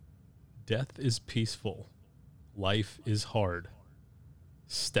Death is peaceful. Life is hard.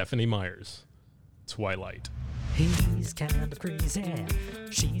 Stephanie Myers, Twilight. He's kind of crazy,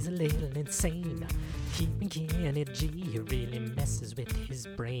 she's a little insane. Keeping Kenny G really messes with his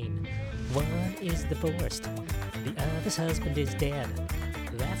brain. One is divorced, the other's husband is dead.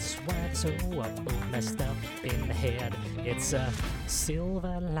 That's why they're so both messed up in the head. It's a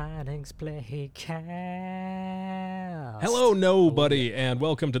Silver Linings Playcast. Hello, nobody, and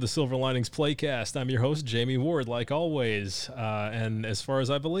welcome to the Silver Linings Playcast. I'm your host, Jamie Ward, like always. And as far as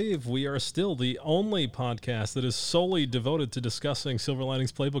I believe, we are still the only podcast that is solely devoted to discussing Silver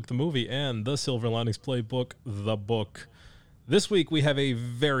Linings Playbook, the movie, and the Silver Linings Playbook, the book. This week, we have a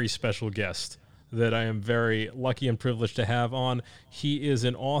very special guest that I am very lucky and privileged to have on. He is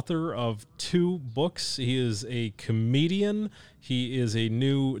an author of 2 books. He is a comedian. He is a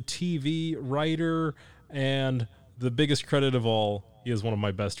new TV writer. And the biggest credit of all, he is one of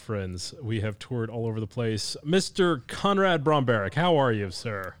my best friends. We have toured all over the place. Mr. Conrad Bromberek, how are you,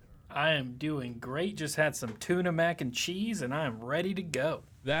 sir? I am doing great. Just had some tuna mac and cheese, and I am ready to go.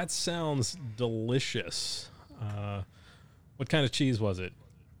 That sounds delicious. What kind of cheese was it?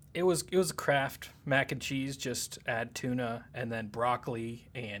 It was a Kraft mac and cheese. Just add tuna and then broccoli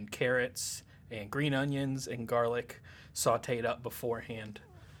and carrots and green onions and garlic sautéed up beforehand.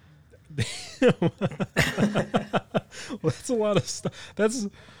 Well, that's a lot of stuff. That's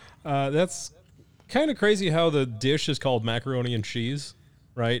kind of crazy how the dish is called macaroni and cheese,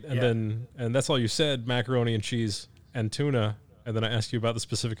 right? And and that's all you said, macaroni and cheese and tuna. And then I ask you about the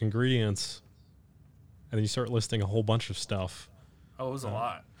specific ingredients, and then you start listing a whole bunch of stuff. Oh, it was a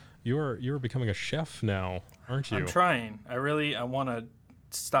lot. You are becoming a chef now, aren't you? I'm trying. I want to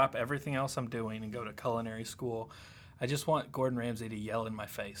stop everything else I'm doing and go to culinary school. I just want Gordon Ramsay to yell in my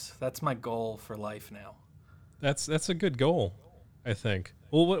face. That's my goal for life now. That's a good goal, I think.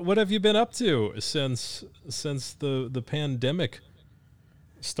 Well, what have you been up to since the pandemic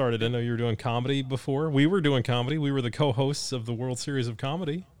started? I know you were doing comedy before. We were doing comedy. We were the co-hosts of the World Series of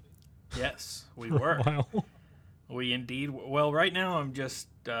Comedy. Yes, we were. Wow. We indeed. Well, right now I'm just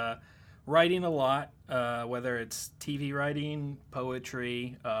writing a lot, whether it's TV writing,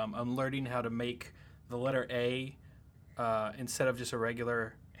 poetry. I'm learning how to make the letter A instead of just a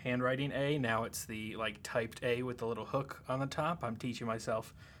regular handwriting A. Now it's the typed A with the little hook on the top. I'm teaching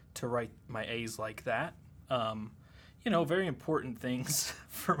myself to write my A's like that. Very important things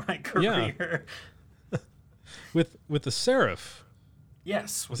for my career. Yeah. with the serif.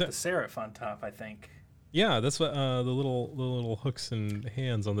 Yes, with the serif on top, I think. Yeah, that's what the little hooks and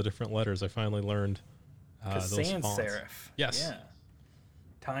hands on the different letters. I finally learned those sans fonts. serif. Yes. Yeah.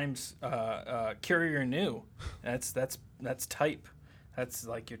 Times Courier New. That's type. That's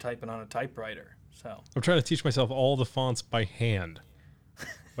like you're typing on a typewriter. So I'm trying to teach myself all the fonts by hand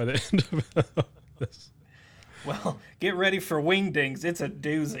by the end of this. Well, get ready for wingdings. It's a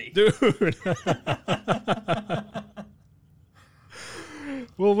doozy. Dude.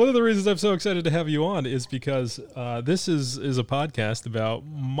 Well, one of the reasons I'm so excited to have you on is because this is a podcast about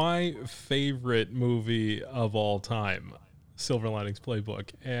my favorite movie of all time, Silver Linings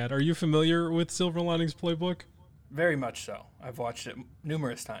Playbook. And are you familiar with Silver Linings Playbook? Very much so. I've watched it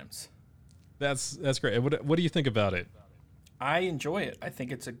numerous times. That's great. What do you think about it? I enjoy it. I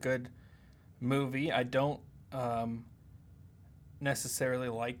think it's a good movie. I don't necessarily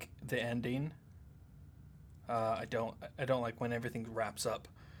like the ending. I don't like when everything wraps up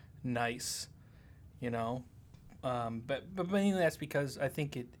nice, but mainly that's because I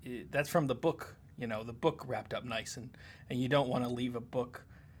think it that's from the book. The book wrapped up nice, and you don't want to leave a book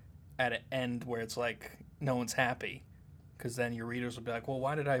at an end where it's like no one's happy, because then your readers will be like, well,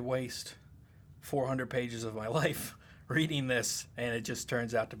 why did I waste 400 pages of my life reading this, and it just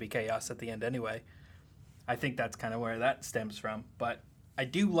turns out to be chaos at the end anyway. I think that's kind of where that stems from, but I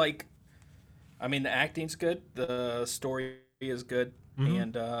do like. I mean, the acting's good, the story is good,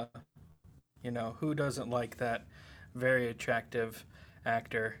 and, who doesn't like that very attractive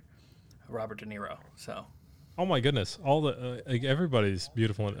actor, Robert De Niro, so. Oh, my goodness. Everybody's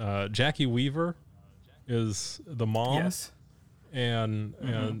beautiful. Jackie Weaver is the mom. Yes.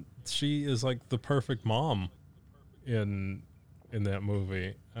 And she is like the perfect mom in that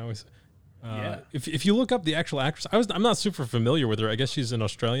movie. I always... If you look up the actual actress, I'm not super familiar with her. I guess she's an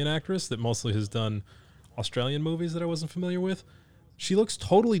Australian actress that mostly has done Australian movies that I wasn't familiar with. She looks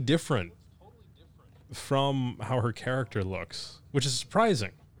totally different from how her character looks, which is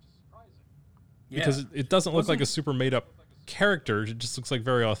surprising. Yeah. Because it doesn't look like a super made up character. It just looks like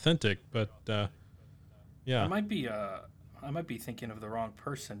very authentic. But yeah, I might be thinking of the wrong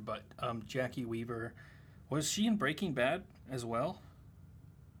person. But Jackie Weaver, was she in Breaking Bad as well?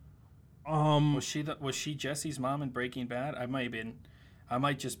 Was she Jesse's mom in Breaking Bad? I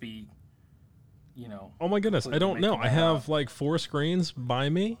might just be, Oh my goodness, I don't know. I have like 4 screens by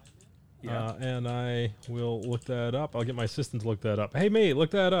me. Yeah. And I will look that up. I'll get my assistant to look that up. Hey, me,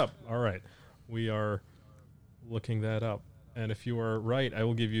 look that up. All right. We are looking that up. And if you are right, I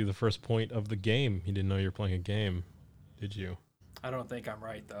will give you the first point of the game. You didn't know you were playing a game, did you? I don't think I'm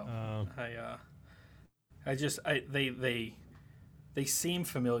right though. They seem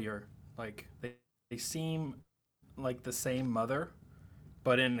familiar. Like they seem like the same mother,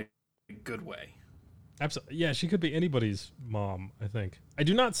 but in a good way. Absolutely. Yeah, she could be anybody's mom, I think. I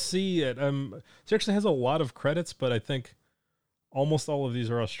do not see it. She actually has a lot of credits, but I think almost all of these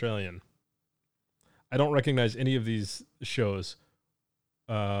are Australian. I don't recognize any of these shows.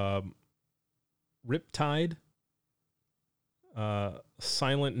 Riptide,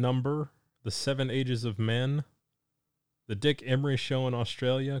 Silent Number, The 7 Ages of Men, The Dick Emery Show in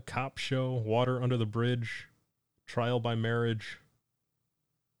Australia, Cop Show, Water Under the Bridge, Trial by Marriage.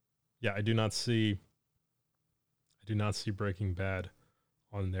 Yeah, I do not see Breaking Bad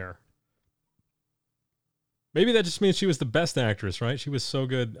on there. Maybe that just means she was the best actress, right? She was so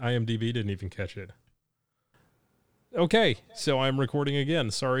good, IMDb didn't even catch it. Okay, so I'm recording again.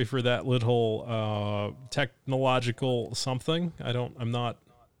 Sorry for that little technological something. I'm not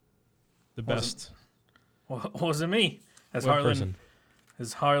the best. Wasn't me, as Harlan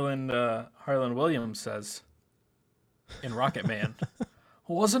Williams says in Rocket Man.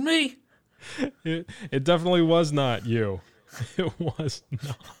 Wasn't me. It definitely was not you. It was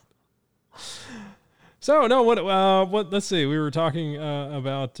not. So no, what? Let's see. We were talking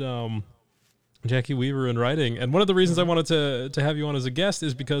about Jackie Weaver and writing, and one of the reasons I wanted to have you on as a guest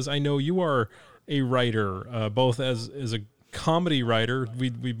is because I know you are a writer, both as a comedy writer.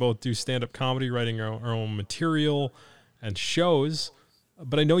 We both do stand-up comedy, writing our own material and shows.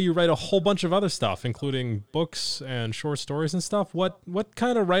 But I know you write a whole bunch of other stuff, including books and short stories and stuff. What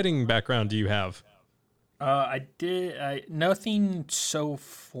kind of writing background do you have? Nothing so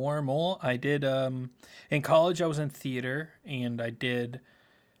formal. I did, in college I was in theater, and I did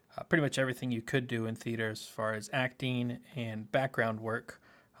pretty much everything you could do in theater as far as acting and background work,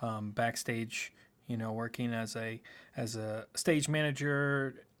 backstage, working as a stage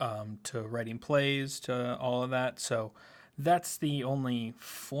manager, to writing plays, to all of that. So that's the only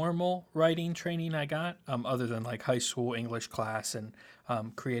formal writing training I got, other than like high school English class and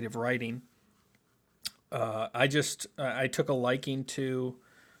creative writing. I took a liking to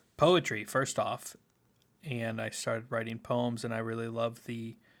poetry first off, and I started writing poems, and I really love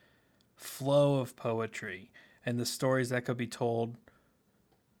the flow of poetry and the stories that could be told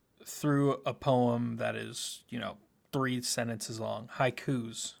through a poem that is, 3 sentences long,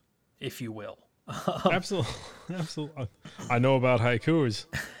 haikus, if you will. Absolutely. I know about haikus.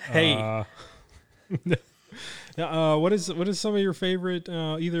 Hey. What is some of your favorite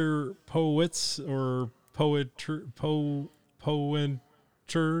either poets or poeters?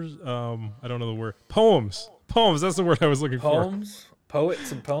 I don't know the word. Poems. That's the word I was looking for.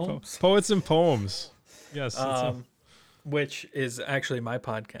 Poets and poems. Poets and poems. Yes. Which is actually my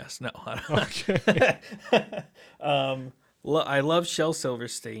podcast. No. Okay. I love Shel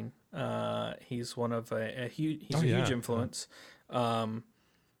Silverstein. He's one of a huge influence. Dr.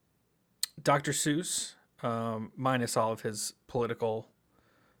 Seuss, minus all of his political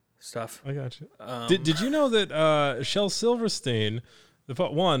stuff. I got you. Did you know that Shel Silverstein,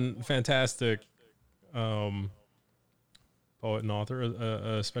 one fantastic poet and author,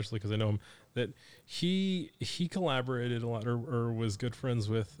 especially because I know him, that he collaborated a lot or was good friends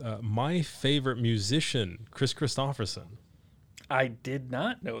with my favorite musician, Chris Christopherson. I did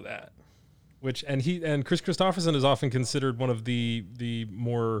not know that. And Chris Christopherson is often considered one of the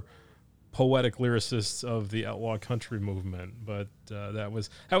more poetic lyricists of the outlaw country movement. But that was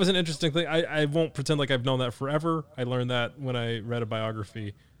an interesting thing. I won't pretend like I've known that forever. I learned that when I read a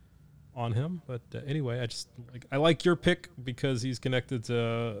biography on him. But anyway, I like your pick because he's connected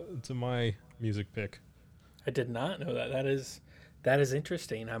to my music pick. I did not know that. That is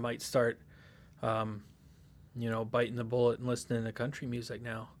interesting. I might start, biting the bullet and listening to country music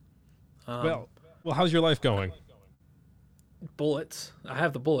now. Well, how's your life going? Bullets. I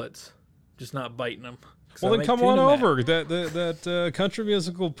have the bullets, just not biting them. Well, then come on over. That country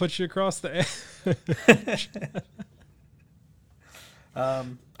music will put you across the edge. I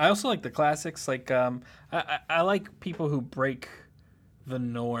also like the classics. Like I like people who break the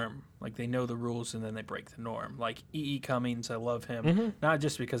norm. Like they know the rules and then they break the norm. Like E.E. Cummings, I love him. Not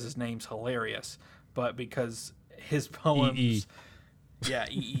just because his name's hilarious, but because his poems. E.E. Yeah,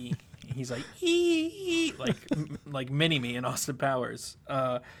 E.E. He's like E.E. like Mini-Me in Austin Powers.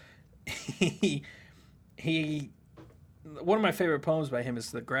 he one of my favorite poems by him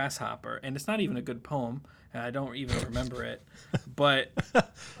is The Grasshopper, and it's not even a good poem, and I don't even remember it. But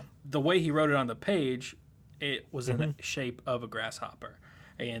the way he wrote it on the page, it was in the shape of a grasshopper,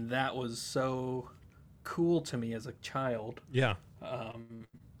 and that was so cool to me as a child. Yeah. And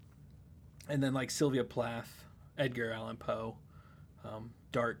then like Sylvia Plath, Edgar Allan Poe,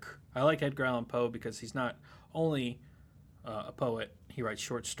 Dark. I like Edgar Allan Poe because he's not only a poet, he writes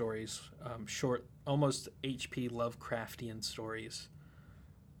short stories, short, almost H.P. Lovecraftian stories.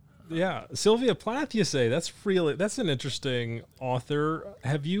 Yeah, Sylvia Plath, you say? That's an interesting author.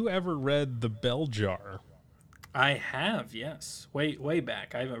 Have you ever read The Bell Jar? I have, yes. Way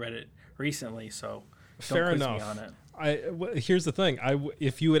back. I haven't read it recently, so don't Fair quiz enough. me on it. Here's the thing.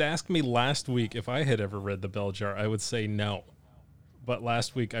 If you had asked me last week if I had ever read The Bell Jar, I would say no. But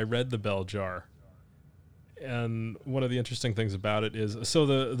last week I read The Bell Jar. And one of the interesting things about it is,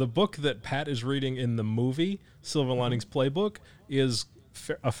 so the book that Pat is reading in the movie, Silver Linings Playbook, is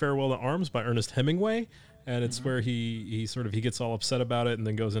A Farewell to Arms by Ernest Hemingway. And it's where he gets all upset about it and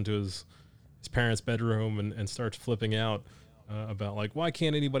then goes into his parents' bedroom and starts flipping out about, like, why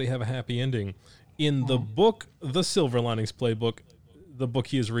can't anybody have a happy ending? In the book, The Silver Linings Playbook, the book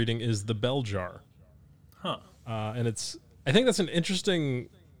he is reading is The Bell Jar. Huh. And I think that's an interesting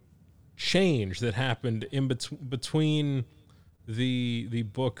change that happened in between the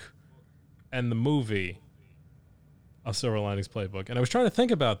book and the movie, A Silver Linings Playbook. And I was trying to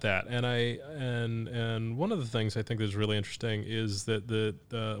think about that, and one of the things I think that's really interesting is that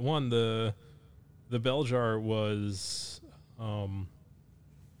the Bell Jar was,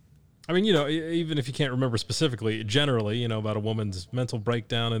 I mean, even if you can't remember specifically, generally, about a woman's mental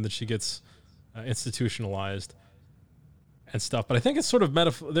breakdown and that she gets institutionalized and stuff. But I think it's sort of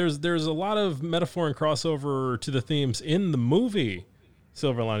there's a lot of metaphor and crossover to the themes in the movie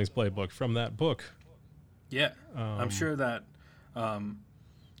Silver Linings Playbook from that book. Yeah, I'm sure that I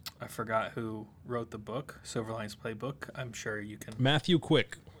forgot who wrote the book, Silver Linings Playbook. I'm sure you can. Matthew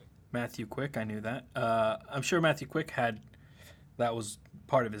Quick, I knew that. I'm sure Matthew Quick that was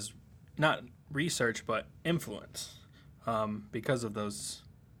part of his, not research, but influence, because of those,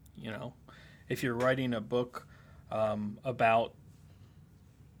 if you're writing a book about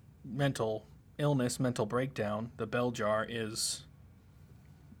mental illness, mental breakdown, The Bell Jar is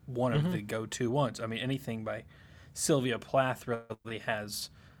one of the go-to ones. I mean, anything by Sylvia Plath really has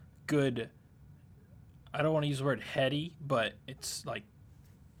good, I don't want to use the word heady, but it's like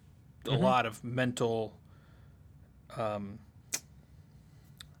a lot of mental, I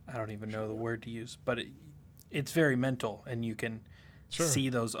don't even know the word to use, but it's very mental, and you can see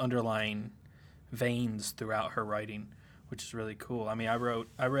those underlying veins throughout her writing, which is really cool. I mean, I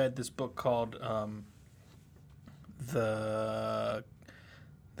read this book called the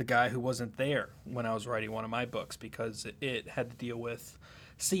Guy Who Wasn't There when I was writing one of my books, because it had to deal with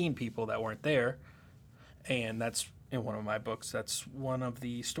seeing people that weren't there, and that's in one of my books. That's one of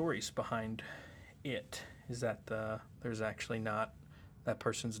the stories behind it, is that there's actually not, that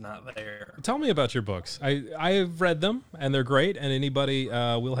person's not there. Tell me about your books. I've read them, and they're great, and anybody,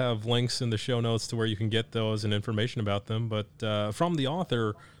 we'll have links in the show notes to where you can get those and information about them. But from the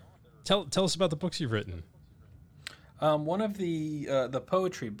author, tell us about the books you've written. One of the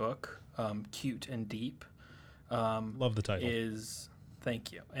poetry book, Cute and Deep. Love the title.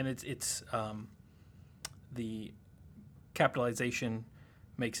 Thank you. And it's the capitalization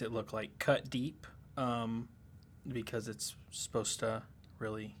makes it look like cut deep, because it's supposed to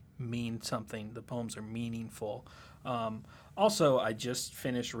really mean something. The poems are meaningful. Also, I just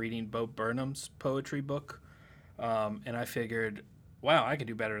finished reading Bo Burnham's poetry book, and I figured, wow, I could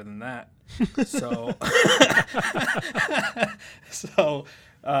do better than that. So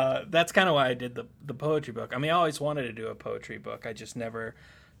that's kind of why I did the poetry book. I mean, I always wanted to do a poetry book. I just never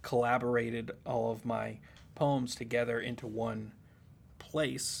collaborated all of my poems together into one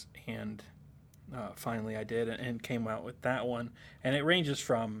place, and finally I did, and came out with that one. And it ranges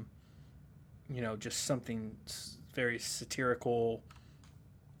from, just something very satirical,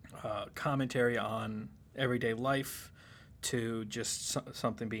 commentary on everyday life, to just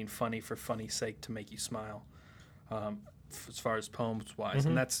something being funny for funny's sake to make you smile, as far as poems wise.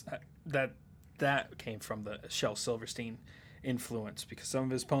 And that came from the Shel Silverstein influence, because some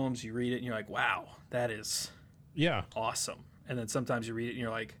of his poems, you read it and you're like, wow, that is awesome. And then sometimes you read it and you're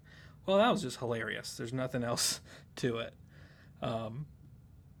like, well, that was just hilarious. There's nothing else to it.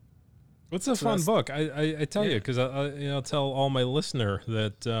 It's a fun book. I tell you, because I'll tell all my listener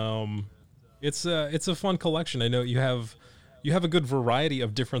that it's a fun collection. I know you have a good variety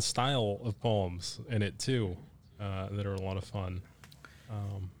of different style of poems in it too, that are a lot of fun.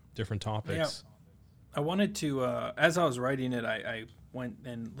 different topics. I wanted to, as I was writing it, I went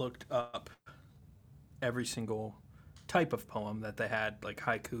and looked up every single type of poem that they had, like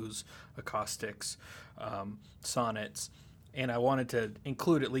haikus, acoustics, sonnets, and I wanted to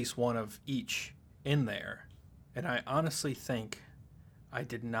include at least one of each in there. And I honestly think I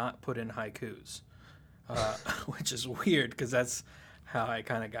did not put in haikus, which is weird because that's how I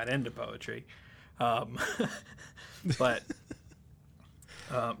kind of got into poetry. But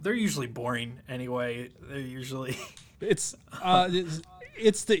they're usually boring anyway. They're usually it's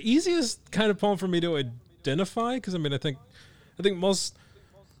the easiest kind of poem for me to identify because I mean I think most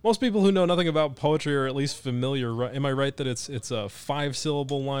people who know nothing about poetry are at least familiar. Right? Am I right that it's a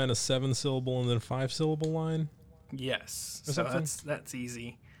 5-syllable line, a 7-syllable, and then a 5-syllable line? Yes. So that's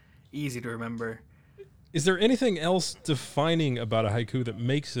easy to remember. Is there anything else defining about a haiku that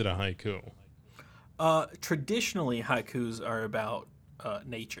makes it a haiku? Traditionally, haikus are about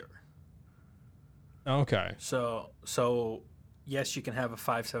nature. Okay. So yes, you can have a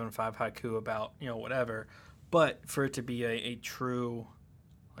 575 haiku about whatever, but for it to be a true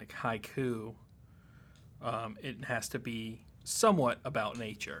like haiku, it has to be somewhat about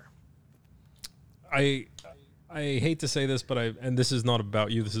nature. I hate to say this, but and this is not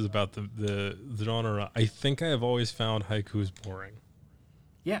about you. This is about the genre. I think I have always found haikus boring.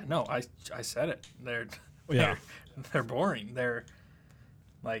 Yeah, no, I said it. They're boring. They're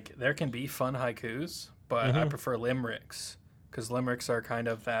like there can be fun haikus, but I prefer limericks because limericks are kind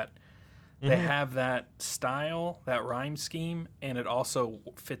of that. They have that style, that rhyme scheme, and it also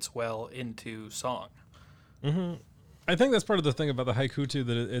fits well into song. Mm-hmm. I think that's part of the thing about the haiku too.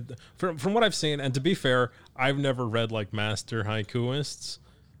 That it from what I've seen, and to be fair, I've never read like master haikuists,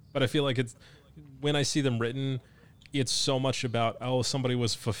 but I feel like it's when I see them written, it's so much about somebody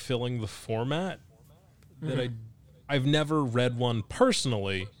was fulfilling the format that I've never read one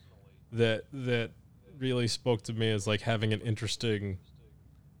personally that really spoke to me as like having an interesting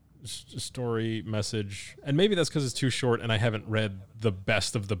story message. And maybe that's because it's too short and I haven't read the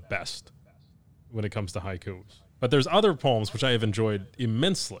best of the best when it comes to haikus. But there's other poems which I have enjoyed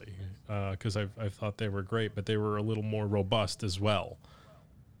immensely because I've thought they were great, but they were a little more robust as well.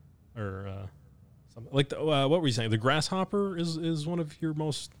 Or something like what were you saying? The Grasshopper is one of your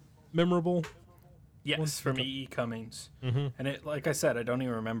most memorable. Yes, from E.E. Cummings, and it, like I said, I don't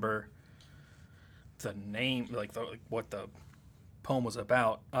even remember the name, what the poem was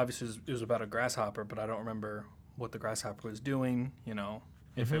about. Obviously, it was about a grasshopper, but I don't remember what the grasshopper was doing.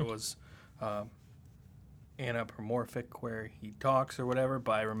 If it was anthropomorphic where he talks or whatever.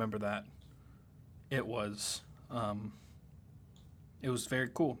 But I remember that it was very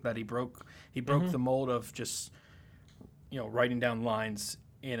cool that he broke the mold of just writing down lines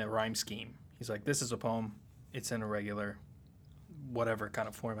in a rhyme scheme. He's like, this is a poem. It's in a regular, whatever kind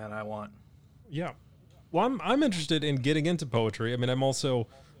of format I want. Yeah. Well, I'm interested in getting into poetry. I mean, I'm also,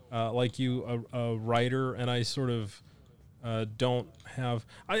 like you, a writer, and I sort of don't have.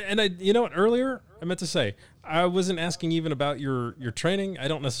 Earlier I meant to say I wasn't asking even about your training. I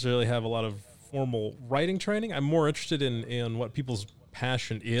don't necessarily have a lot of formal writing training. I'm more interested in what people's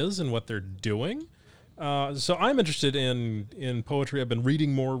passion is and what they're doing. So I'm interested in poetry. I've been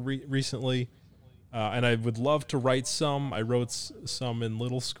reading more recently, and I would love to write some. I wrote some in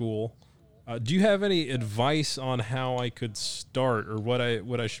little school. Do you have any advice on how I could start or what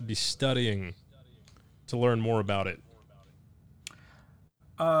I should be studying to learn more about it?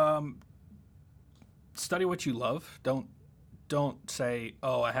 Study what you love. Don't say,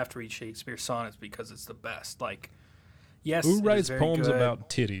 oh, I have to read Shakespeare sonnets because it's the best. Like, yes, who writes poems about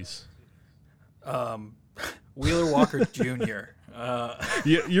titties? Wheeler Walker Jr.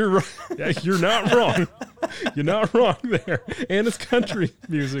 Yeah, you're right. Yeah, you're not wrong. You're not wrong there. And it's country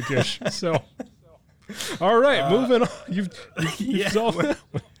music-ish. So, all right, moving on. You've solved that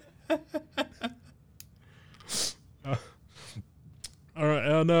one. All right,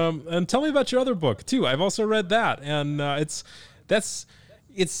 and tell me about your other book too. I've also read that, and it's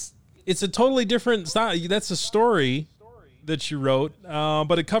a totally different style. That's a story that you wrote,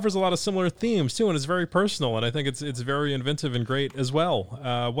 but it covers a lot of similar themes too, and it's very personal, and I think it's very inventive and great as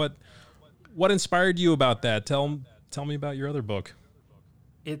well. What inspired you about that? Tell me about your other book.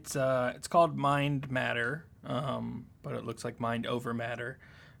 It's called Mind Matter, but it looks like Mind Over Matter.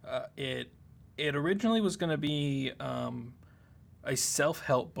 It originally was going to be a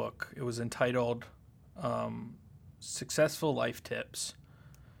self-help book. It was entitled Successful Life Tips,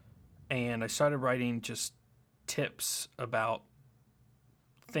 and I started writing just tips about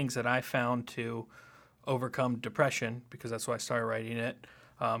things that I found to overcome depression, because that's why I started writing it,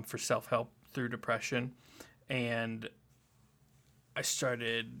 for self-help through depression. And I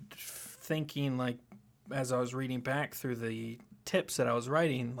started thinking, like, as I was reading back through the tips that I was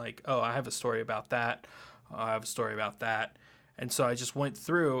writing, like, oh, I have a story about that. I have a story about that. And so I just went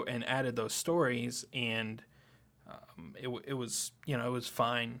through and added those stories, and it was, it was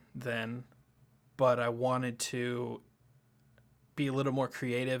fine then, but I wanted to be a little more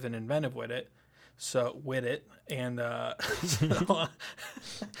creative and inventive with it. And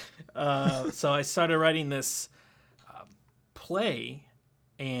so I started writing this play,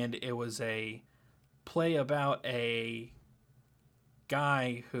 and it was a play about a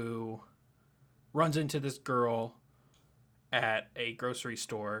guy who runs into this girl at a grocery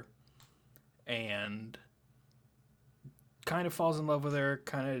store and kind of falls in love with her.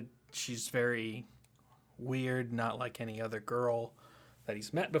 She's very weird, not like any other girl that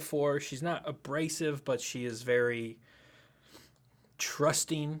he's met before. She's not abrasive, but she is very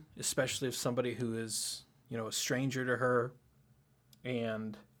trusting, especially of somebody who is, a stranger to her.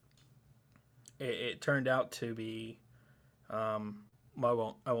 And it turned out to be, I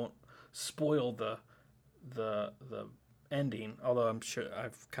won't spoil the ending, although I'm sure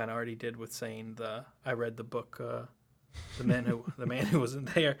I've kind of already did with saying I read the book, the man who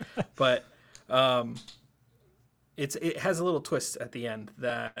wasn't there, but it has a little twist at the end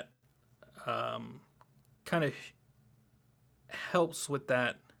that kind of helps with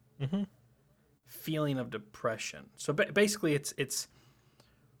that feeling of depression. So basically, it's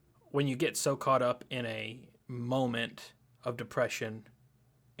when you get so caught up in a moment of depression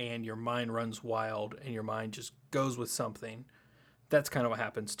and your mind runs wild and your mind just goes with something. That's kind of what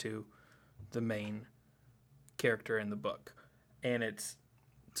happens to the main character in the book. And it's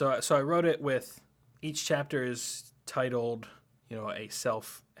so I wrote it with each chapter is titled, a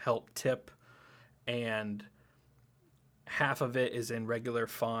self-help tip, and half of it is in regular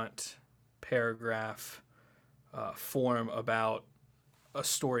font paragraph form about a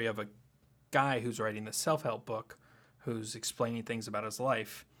story of a guy who's writing the self-help book, who's explaining things about his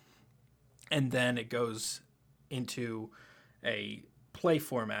life. And then it goes into a play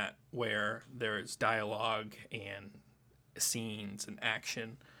format where there's dialogue and scenes and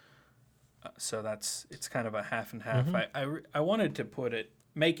action. So it's kind of a half and half. I wanted to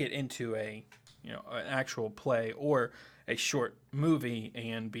make it into an actual play or a short movie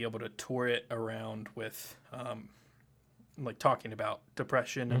and be able to tour it around with like talking about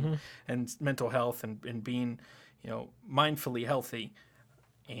depression and mental health and being, mindfully healthy.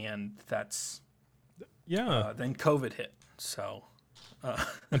 And that's, then COVID hit. So,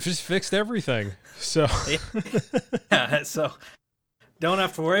 and just fixed everything. So, yeah. So don't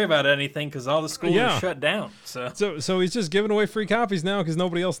have to worry about anything because all the schools are shut down. So he's just giving away free copies now because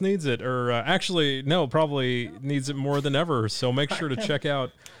nobody else needs it, or actually, no, probably needs it more than ever. So make sure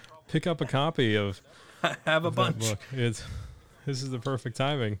to pick up a copy of. I have a bunch. Book. This is the perfect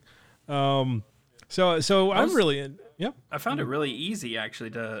timing. So I'm really yep. I found it really easy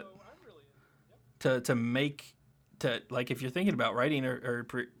actually to make like if you're thinking about writing or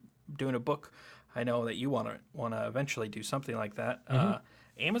doing a book. I know that you want to eventually do something like that.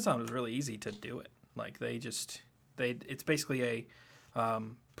 Amazon was really easy to do it. Like it's basically a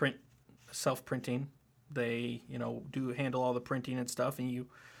self-printing. They do handle all the printing and stuff, and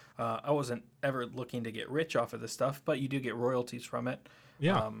I wasn't ever looking to get rich off of this stuff, but you do get royalties from it.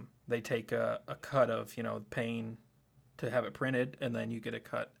 Yeah. They take a cut of paying to have it printed, and then you get a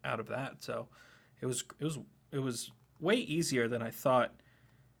cut out of that. So it was way easier than I thought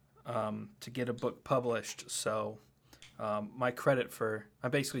to get a book published. So my credit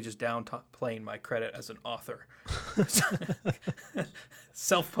I'm basically just downplaying my credit as an author.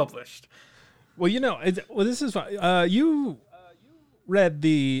 Self-published. Well, this is fine. You read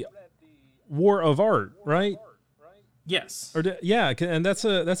the War of Art, right? Yes. And that's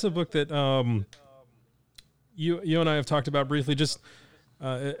a book that you and I have talked about briefly, just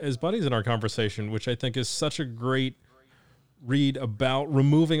as buddies in our conversation, which I think is such a great read about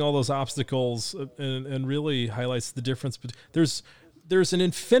removing all those obstacles and really highlights the difference. But there's an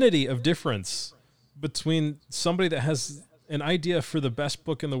infinity of difference between somebody that has an idea for the best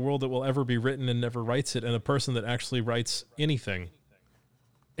book in the world that will ever be written and never writes it, and a person that actually writes anything.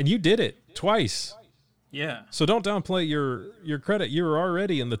 And you did it twice. Yeah. So don't downplay your credit. You're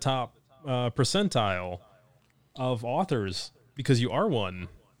already in the top percentile of authors because you are one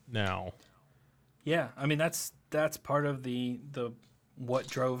now. Yeah, I mean that's part of the what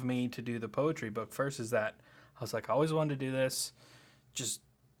drove me to do the poetry book first, is that I was like, I always wanted to do this, just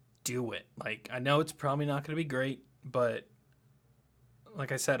do it. Like, I know it's probably not going to be great, but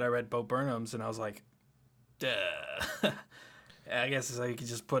like I said, I read Bo Burnham's and I was like, duh. I guess I could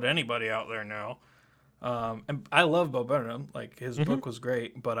just put anybody out there now. And I love Bo Burnham. Like, his book was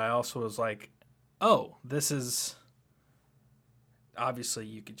great, but I also was like, oh, this is obviously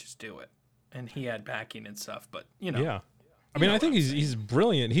you could just do it. And he had backing and stuff, but Yeah. I mean, I think he's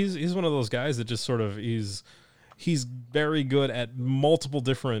brilliant. He's one of those guys that just sort of he's very good at multiple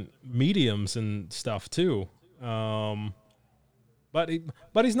different mediums and stuff too. But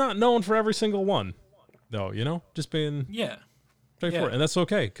he's not known for every single one, though. Just being straightforward, and that's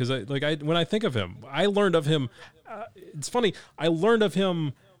okay. Because when I think of him, I learned of him. It's funny. I learned of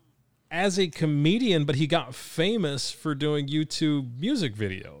him as a comedian, but he got famous for doing YouTube music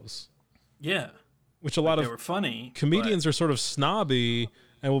videos. Yeah. Which a lot they of were funny. Comedians are sort of snobby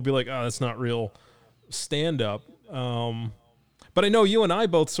and will be like, oh, that's not real stand-up. But I know you and I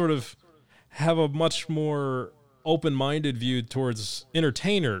both sort of have a much more open-minded view towards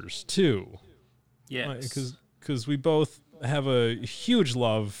entertainers, too. Yes. Because we both have a huge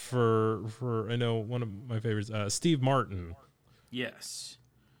love for I know one of my favorites, Steve Martin. Yes.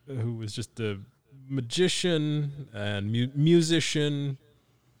 Who was just a magician and musician.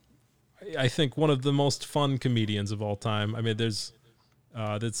 I think one of the most fun comedians of all time. I mean, there's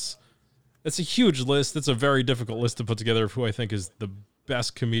that's a huge list. It's a very difficult list to put together of who I think is the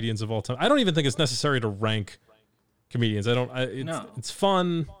best comedians of all time. I don't even think it's necessary to rank comedians. It's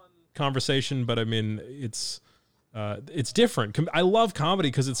fun conversation, but I mean, it's different. I love comedy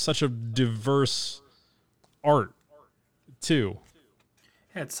because it's such a diverse art too.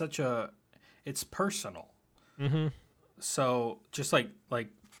 Yeah, it's personal. Mm-hmm. So just like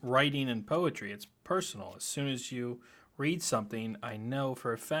writing and poetry, it's personal. As soon as you read something, I know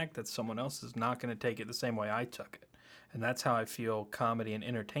for a fact that someone else is not going to take it the same way I took it. And that's how I feel comedy and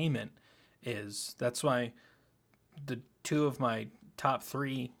entertainment is. That's why the two of my top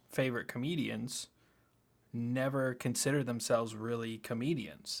 3 favorite comedians never consider themselves really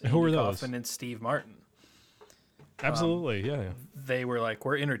comedians. Who were those? Andy Kaufman and Steve Martin. Absolutely, yeah. They were like,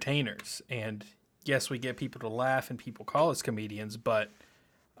 we're entertainers. And yes, we get people to laugh and people call us comedians, but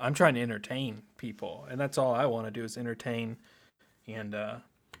I'm trying to entertain people. And that's all I want to do is entertain. And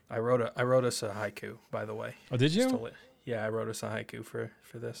I wrote us a haiku, by the way. Oh, did you? Yeah, I wrote us a haiku for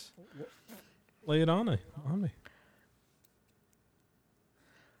this. Lay it on me.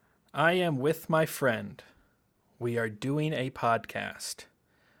 I am with my friend. We are doing a podcast.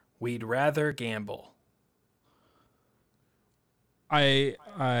 We'd rather gamble. I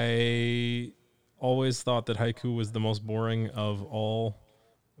always thought that haiku was the most boring of all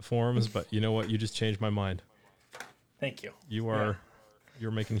forms, but you know what? You just changed my mind. Thank you. You're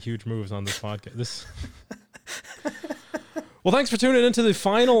making huge moves on this podcast. Well, thanks for tuning into the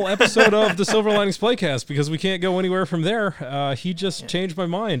final episode of the Silver Linings Playcast, because we can't go anywhere from there. He just changed my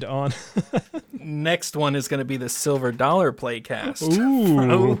mind on... Next one is going to be the Silver Dollar Playcast.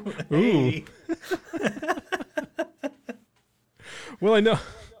 Ooh. Hey. Well, I know.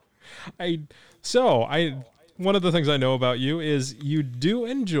 One of the things I know about you is you do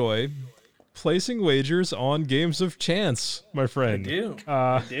enjoy placing wagers on games of chance, my friend.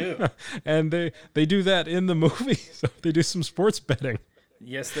 I do. And they do that in the movie. So they do some sports betting.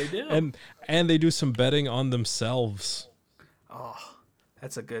 Yes, they do. And they do some betting on themselves. Oh,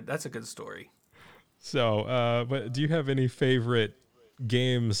 that's a good story. So, but do you have any favorite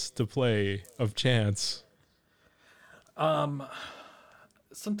games to play of chance?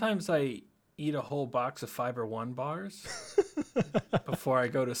 Sometimes I eat a whole box of Fiber One bars before I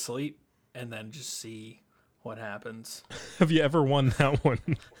go to sleep, and then just see what happens. Have you ever won that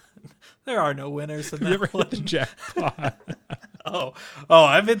one? There are no winners in that Have you ever one. hit the jackpot? Oh,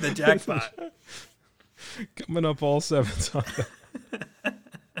 I've hit the jackpot. Coming up all 7s on that.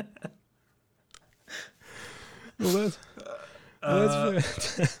 Well, that's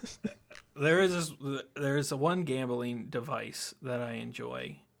fantastic. There is a one gambling device that I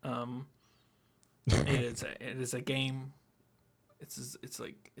enjoy. It is a game. It's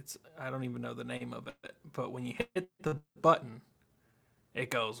I don't even know the name of it, but when you hit the button,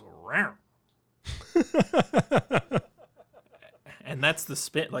 it goes round. And that's the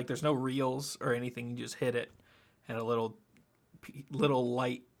spin. Like, there's no reels or anything. You just hit it, and a little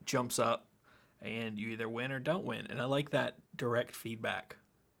light jumps up, and you either win or don't win. And I like that direct feedback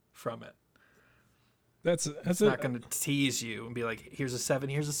from it. It's not going to tease you and be like, here's a 7,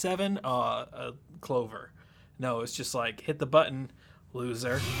 a clover. No, it's just like, hit the button,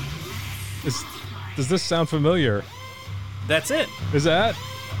 loser. Does this sound familiar? That's it. Is that?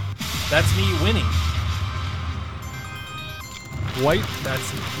 That's me winning. White?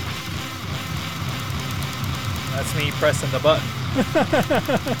 That's me pressing the button.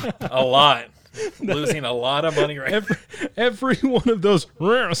 A lot. Losing a lot of money right every one of those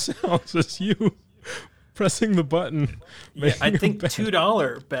rare sounds is you pressing the button. Yeah, I think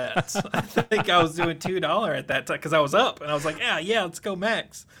 $2 bets. I think I was doing $2 at that time because I was up and I was like, yeah, let's go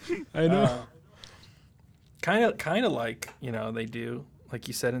max. I know. Kind of like, they do, like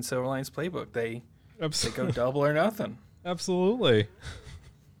you said in Silverline's playbook, they go double or nothing. Absolutely.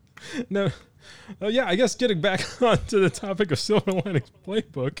 No. Oh yeah, I guess getting back onto the topic of Silver Linings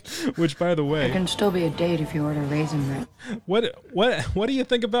Playbook, which by the way, it can still be a date if you order Raisin Bran. What do you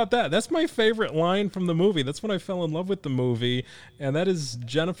think about that? That's my favorite line from the movie. That's when I fell in love with the movie, and that is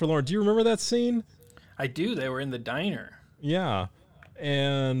Jennifer Lawrence. Do you remember that scene? I do. They were in the diner. Yeah,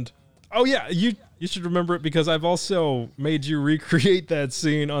 and oh yeah, you should remember it because I've also made you recreate that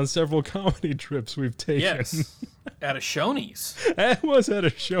scene on several comedy trips we've taken. Yes, at a Shoney's. It was at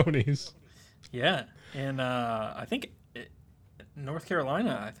a Shoney's. Yeah, and I think North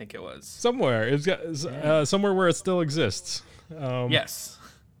Carolina. I think it was somewhere. It's got somewhere where it still exists. Yes,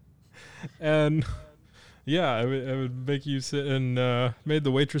 and yeah, I would make you sit and made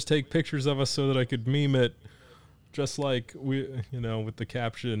the waitress take pictures of us so that I could meme it, just like with the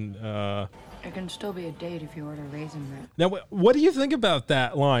caption. It can still be a date if you order Raisin Bran. Now, what do you think about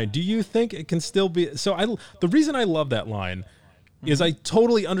that line? Do you think it can still be? So the reason I love that line is I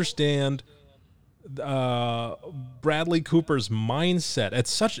totally understand Bradley Cooper's mindset.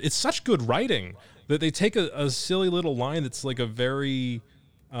 It's such good writing that they take a silly little line that's like a very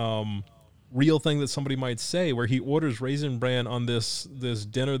real thing that somebody might say, where he orders Raisin Bran on this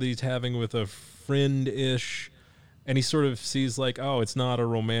dinner that he's having with a friend-ish, and he sort of sees like, oh, it's not a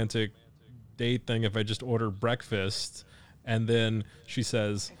romantic date thing if I just order breakfast. And then she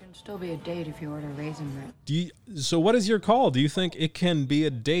says, it can still be a date if you order Raisin Bran. So what is your call? Do you think it can be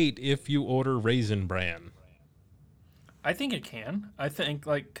a date if you order Raisin Bran? I think it can. I think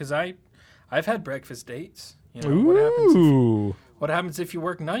because I've had breakfast dates. Ooh. What happens if you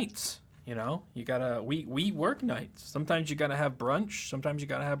work nights? You gotta we work nights. Sometimes you gotta have brunch. Sometimes you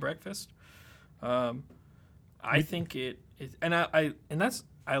gotta have breakfast. I think it and I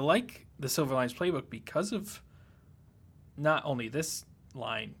like the Silver Linings Playbook because of not only this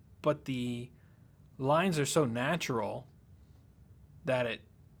line, but the lines are so natural that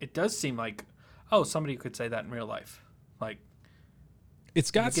it does seem like, oh, somebody could say that in real life. Like, it's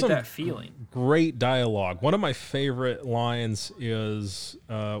got some that feeling. Great dialogue. One of my favorite lines is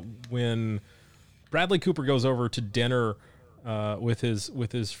when Bradley Cooper goes over to dinner with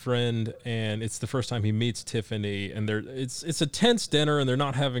his friend, and it's the first time he meets Tiffany, and it's a tense dinner, and they're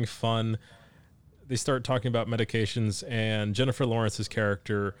not having fun. They start talking about medications, and Jennifer Lawrence's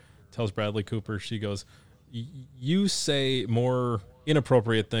character tells Bradley Cooper, she goes, you say more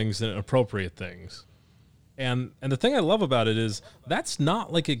inappropriate things than appropriate things. And the thing I love about it is that's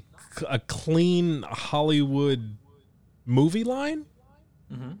not like a clean Hollywood movie line.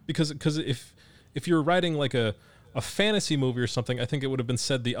 Mm-hmm. Because if you're writing like a fantasy movie or something, I think it would have been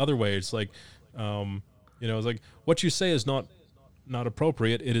said the other way. It's like, it's like what you say is not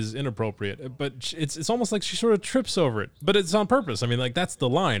appropriate, it is inappropriate. But it's almost like she sort of trips over it, but it's on purpose. I mean, like, that's the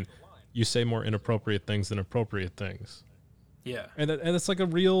line. You say more inappropriate things than appropriate things. Yeah. And it's like a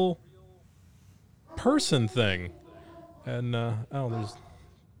real person thing. And there's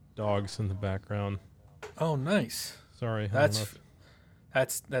dogs in the background. Oh, nice. Sorry.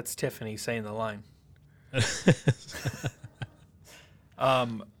 That's Tiffany saying the line.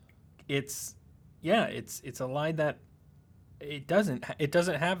 It's a line that it doesn't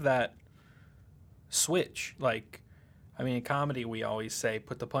have that switch. Like, I mean, in comedy we always say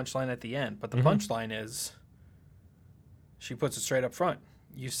put the punchline at the end, but the punchline is she puts it straight up front.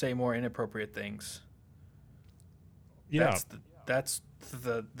 You say more inappropriate things. Yeah, that's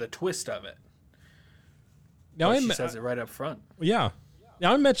the twist of it. Now she says it right up front. Yeah.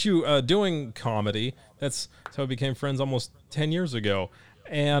 Now I met you doing comedy. That's how we became friends almost 10 years ago.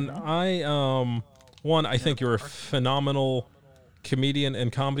 And I think you're a phenomenal comedian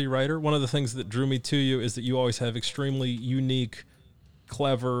and comedy writer. One of the things that drew me to you is that you always have extremely unique,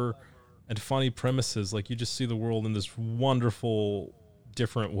 clever, and funny premises. Like, you just see the world in this wonderful,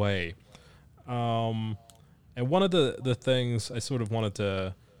 different way. And one of the things I sort of wanted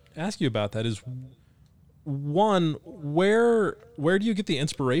to ask you about that is, one, where do you get the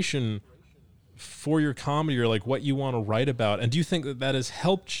inspiration for your comedy, or like what you want to write about? And do you think that has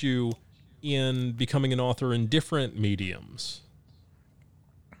helped you in becoming an author in different mediums?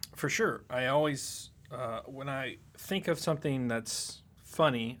 For sure. I always, when I think of something that's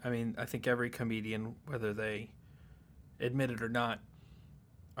funny, I mean, I think every comedian, whether they admit it or not,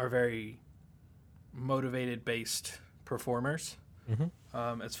 are very motivated based performers.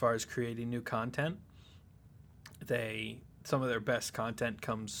 As far as creating new content, some of their best content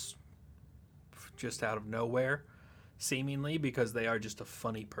comes just out of nowhere, seemingly, because they are just a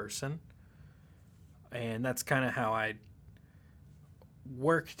funny person. And that's kind of how I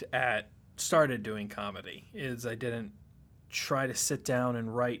started doing comedy, is I didn't try to sit down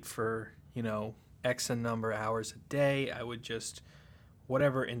and write for, X number of hours a day. I would just,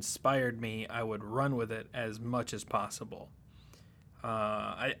 whatever inspired me, I would run with it as much as possible.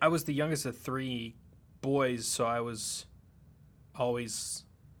 I was the youngest of 3 boys, so I was always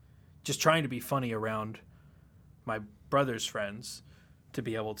just trying to be funny around my brother's friends to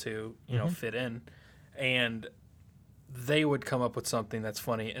be able to, fit in. And they would come up with something that's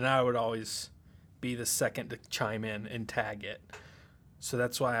funny, and I would always be the second to chime in and tag it. So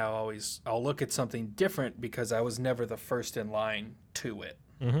that's why I'll look at something different, because I was never the first in line to it.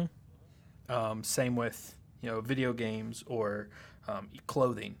 Mm-hmm. Same with, video games or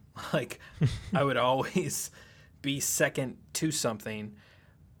clothing. Like, I would always be second to something,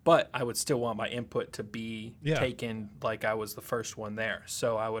 but I would still want my input to be taken like I was the first one there.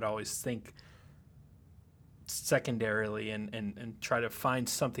 So I would always think secondarily and try to find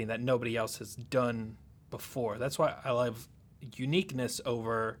something that nobody else has done before. That's why I love uniqueness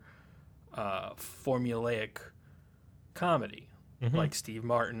over formulaic comedy. Mm-hmm. Like Steve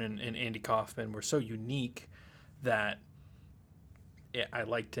Martin and Andy Kaufman were so unique that I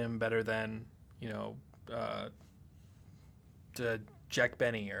liked him better than, Jack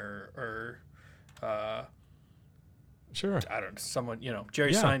Benny or sure. I don't know, someone,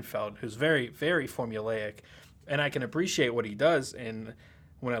 Jerry Seinfeld, who's very, very formulaic, and I can appreciate what he does. And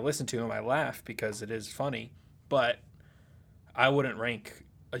when I listen to him, I laugh because it is funny, but I wouldn't rank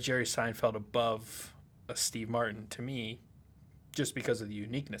a Jerry Seinfeld above a Steve Martin to me, just because of the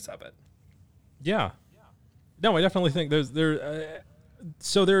uniqueness of it. Yeah. No, I definitely think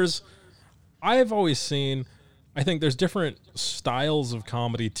I've always seen, I think there's different styles of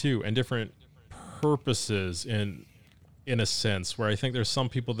comedy too, and different purposes in a sense, where I think there's some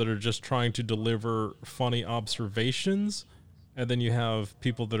people that are just trying to deliver funny observations, and then you have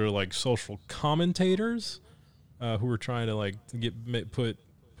people that are like social commentators, who are trying to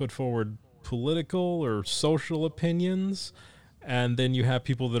put forward political or social opinions. And then you have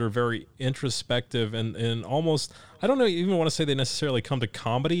people that are very introspective and almost, I don't know, even want to say they necessarily come to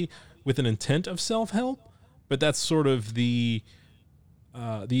comedy with an intent of self-help, but that's sort of the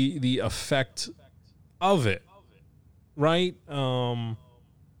effect of it, right? You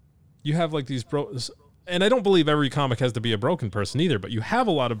have like these and I don't believe every comic has to be a broken person either, but you have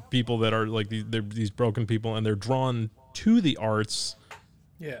a lot of people that are like these broken people, and they're drawn to the arts.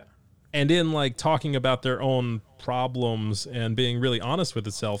 Yeah. And in like talking about their own problems and being really honest with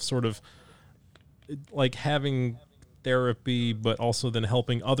itself, sort of like having therapy, but also then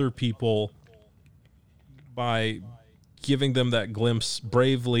helping other people by giving them that glimpse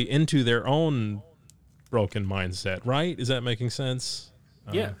bravely into their own broken mindset, right? Is that making sense?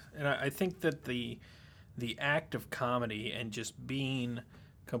 Yeah. And I think that the act of comedy and just being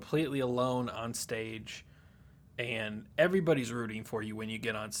completely alone on stage, and everybody's rooting for you when you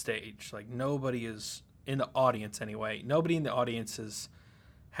get on stage. Like, nobody is in the audience anyway. Nobody in the audience is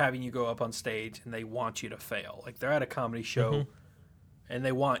having you go up on stage and they want you to fail. Like, they're at a comedy show and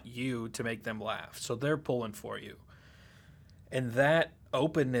they want you to make them laugh. So they're pulling for you. And that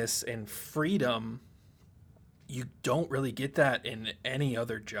openness and freedom, you don't really get that in any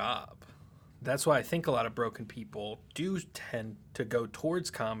other job. That's why I think a lot of broken people do tend to go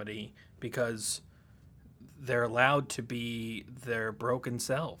towards comedy, because they're allowed to be their broken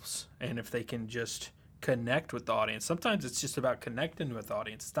selves. And if they can just connect with the audience, sometimes it's just about connecting with the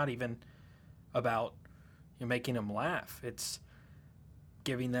audience. It's not even about making them laugh. It's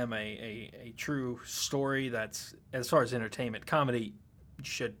giving them a true story that's, as far as entertainment, comedy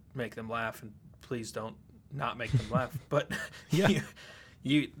should make them laugh, and please don't not make them laugh. But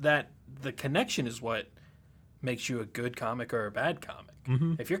the connection is what makes you a good comic or a bad comic.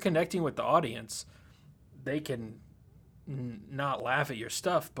 Mm-hmm. If you're connecting with the audience, they can not laugh at your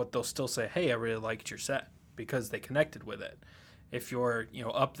stuff, but they'll still say, hey, I really liked your set, because they connected with it. If you're,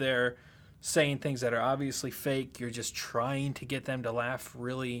 up there saying things that are obviously fake, you're just trying to get them to laugh,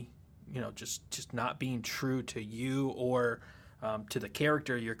 really, just not being true to you or to the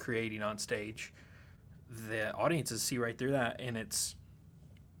character you're creating on stage, the audiences see right through that. And it's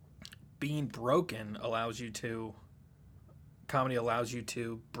being broken comedy allows you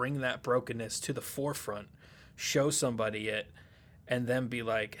to bring that brokenness to the forefront, show somebody it, and then be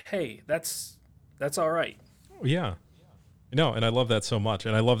like, hey, that's all right. Yeah. No, and I love that so much.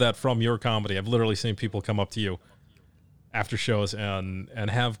 And I love that from your comedy. I've literally seen people come up to you after shows and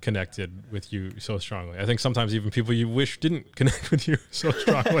have connected with you so strongly. I think sometimes even people you wish didn't connect with you so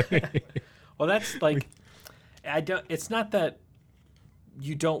strongly. Well, that's like, it's not that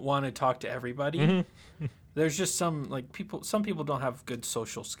you don't want to talk to everybody. Mm-hmm. There's just some people don't have good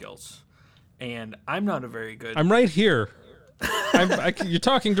social skills. And I'm not a very good. I'm right here. You're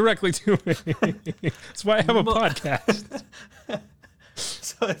talking directly to me. That's why I have a podcast.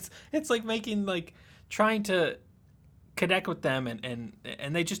 So it's like trying to connect with them and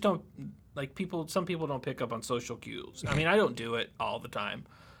they just don't some people don't pick up on social cues. I mean, I don't do it all the time.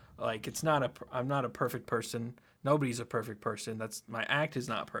 Like I'm not a perfect person. Nobody's a perfect person. My act is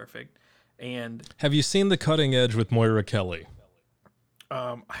not perfect. And have you seen The Cutting Edge with Moira Kelly?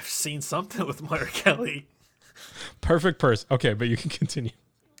 I've seen something with Moira Kelly. Perfect person. Okay, but you can continue.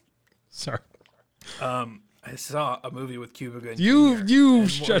 Sorry. I saw a movie with Cuba Gooding. You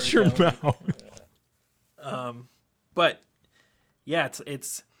shut your mouth. But yeah,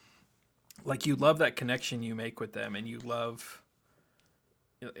 it's like you love that connection you make with them, and you love.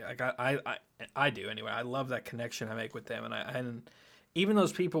 Like I do anyway. I love that connection I make with them, and even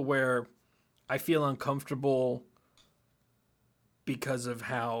those people where I feel uncomfortable because of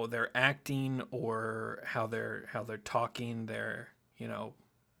how they're acting or how they're talking,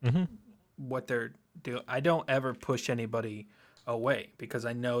 what they're doing. I don't ever push anybody away because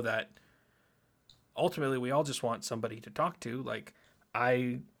I know that ultimately we all just want somebody to talk to. Like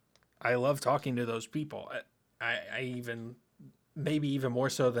I love talking to those people. I even maybe even more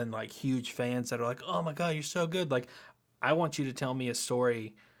so than like huge fans that are like, oh my God, you're so good. Like I want you to tell me a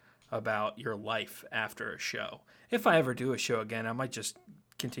story about your life after a show. If I ever do a show again, I might just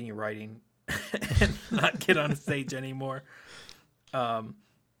continue writing and not get on stage anymore.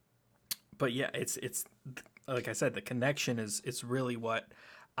 But yeah, it's like I said, the connection is really what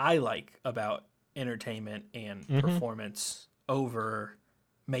I like about entertainment and performance over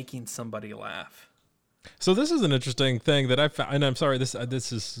making somebody laugh. So this is an interesting thing that I found, and I'm sorry, this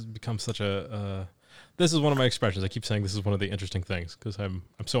has become such a. This is one of my expressions. I keep saying this is one of the interesting things because I'm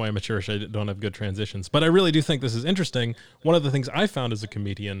so amateurish. I don't have good transitions, but I really do think this is interesting. One of the things I found as a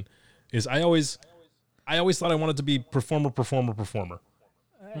comedian is I always thought I wanted to be performer,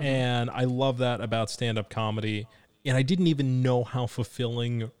 and I love that about stand-up comedy. And I didn't even know how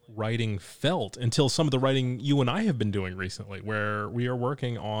fulfilling writing felt until some of the writing you and I have been doing recently, where we are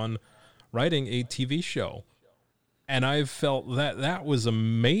working on writing a TV show. And I've felt that was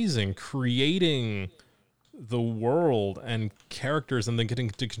amazing, creating the world and characters and then getting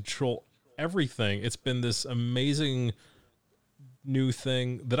to control everything. It's been this amazing new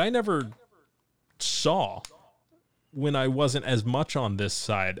thing that I never saw when I wasn't as much on this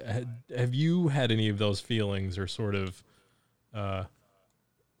side. Have you had any of those feelings or sort of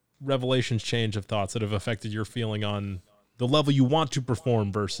revelations, change of thoughts that have affected your feeling on the level you want to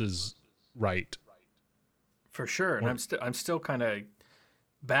perform versus write? For sure, and I'm still kind of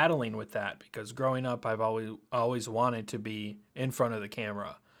battling with that because growing up, I've always wanted to be in front of the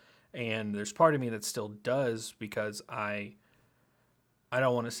camera, and there's part of me that still does because I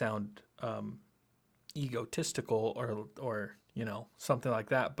don't want to sound egotistical or something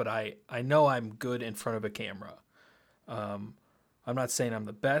like that, but I know I'm good in front of a camera. I'm not saying I'm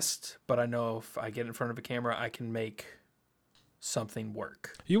the best, but I know if I get in front of a camera, I can make something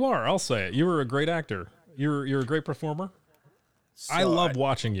work. You are. I'll say it. You were a great actor. You're a great performer. So I love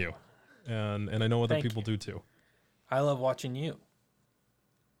watching you, and I know other people do too. I love watching you.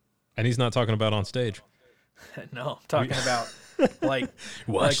 And he's not talking about on stage. No, I'm talking about like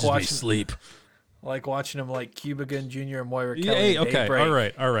watching me sleep. Like watching him like Cuba Gooding Jr. and Moira Kelly. Hey, okay,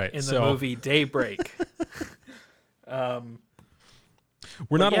 Daybreak all right. In the movie Daybreak.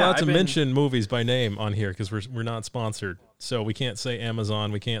 We're not allowed to mention movies by name on here because we're not sponsored. So we can't say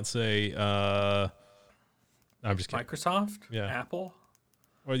Amazon. We can't say. I'm just kidding. Microsoft. Yeah. Apple.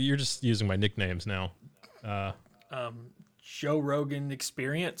 Well, you're just using my nicknames now. Joe Rogan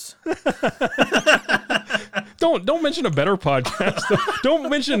Experience. Don't mention a better podcast.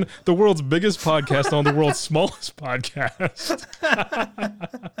 Don't mention the world's biggest podcast on the world's smallest podcast.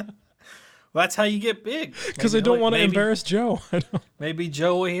 Well, that's how you get big. Because I don't want to embarrass Joe. Maybe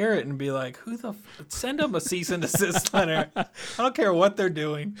Joe will hear it and be like, "Who the? Send them a cease and desist letter. I don't care what they're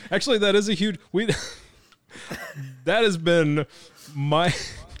doing." Actually, that is a huge. That has been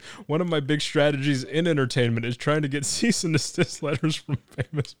one of my big strategies in entertainment is trying to get cease and desist letters from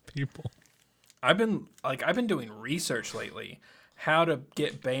famous people. I've been doing research lately, how to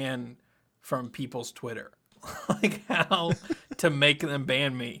get banned from people's Twitter, like how to make them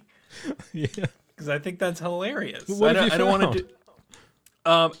ban me. Yeah, because I think that's hilarious. What I don't want to do.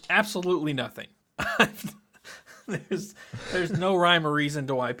 Absolutely nothing. There's no rhyme or reason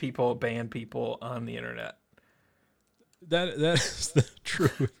to why people ban people on the internet. That is the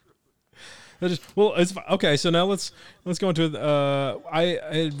truth. Well, it's okay. So now let's go into.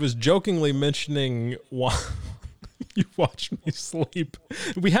 I was jokingly mentioning why you watch me sleep.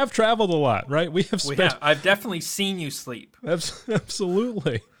 We have traveled a lot, right? We have spent. I've definitely seen you sleep.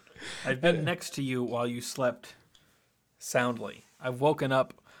 Absolutely. I've been next to you while you slept soundly. I've woken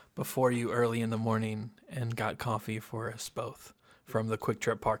up before you early in the morning and got coffee for us both from the Quick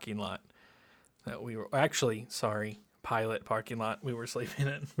Trip parking lot that we were Pilot parking lot we were sleeping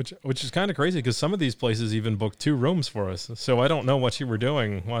in. Which is kind of crazy because some of these places even booked 2 rooms for us. So I don't know what you were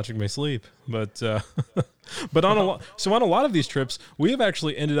doing watching me sleep, but on a lot of these trips, we have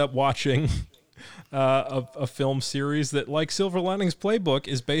actually ended up watching a film series that, like Silver Linings Playbook,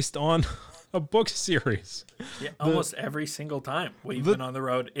 is based on a book series. Yeah, almost every single time we've been on the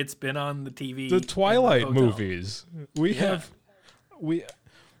road, it's been on the TV. The Twilight movies.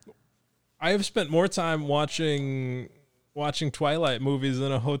 I have spent more time watching Twilight movies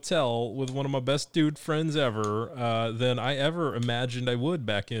in a hotel with one of my best dude friends ever than I ever imagined I would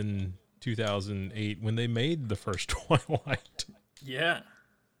back in 2008 when they made the first Twilight. Yeah.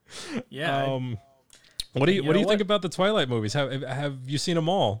 What do you think about the Twilight movies? Have you seen them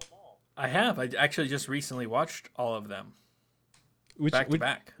all? I have. I actually just recently watched all of them. Back to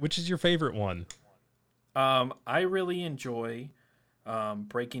back. Which is your favorite one? I really enjoy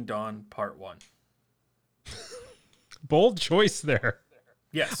Breaking Dawn Part 1. Bold choice there.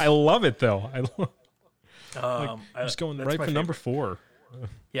 Yes. I love it, though. I'm just going that's right my for number favorite. 4.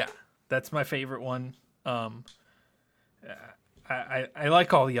 Yeah, that's my favorite one. I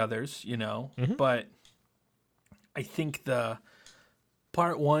like all the others, but I think the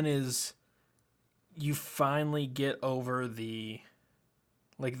Part 1 is you finally get over they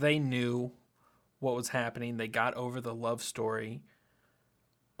knew what was happening. They got over the love story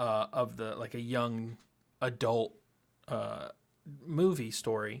of a young adult movie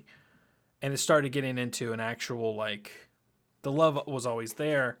story, and it started getting into an actual the love was always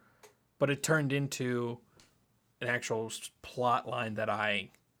there, but it turned into an actual plot line that I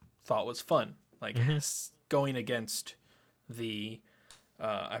thought was fun, going against the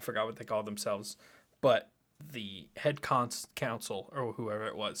I forgot what they called themselves, but the head council or whoever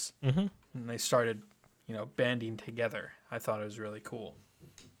it was, and they started banding together. I thought it was really cool.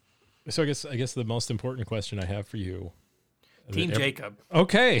 So I guess the most important question I have for you. Team Jacob.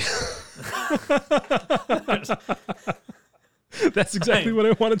 Okay. That's exactly what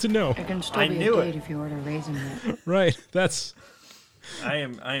I wanted to know. It can still be a date if you order Raisin Bran. Right. That's. I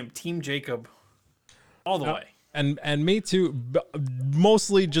am Team Jacob all the way. And me too.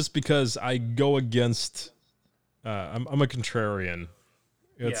 Mostly just because I go against. I'm a contrarian.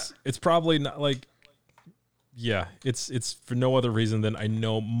 It's probably not it's for no other reason than I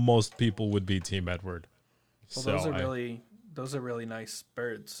know most people would be Team Edward. Well, so those are really nice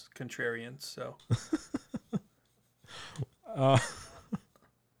birds, contrarians. So,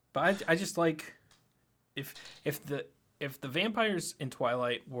 but I just like if the vampires in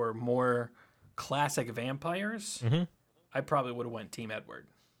Twilight were more classic vampires, I probably would have went Team Edward.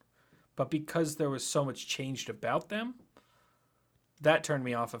 But because there was so much changed about them, that turned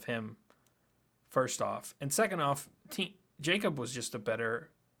me off of him. First off, and second off, Jacob was just a better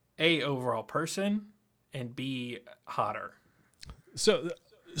overall person, and B, hotter. So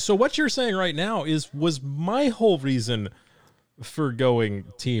what you're saying right now was my whole reason for going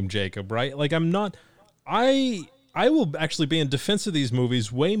Team Jacob, right? I will actually be in defense of these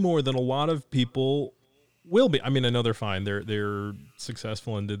movies way more than a lot of people will be. I mean, I know they're fine. They're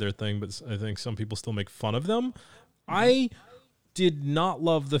successful and did their thing, but I think some people still make fun of them. I did not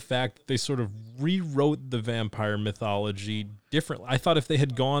love the fact that they sort of rewrote the vampire mythology differently. I thought if they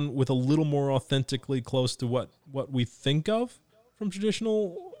had gone with a little more authentically close to what we think of from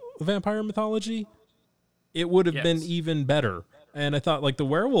traditional vampire mythology, it would have been even better. And I thought the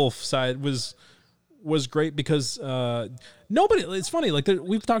werewolf side was great because it's funny,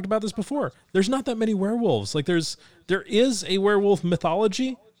 we've talked about this before. There's not that many werewolves. There is a werewolf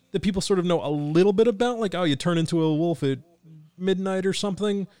mythology that people sort of know a little bit about, you turn into a wolf at midnight or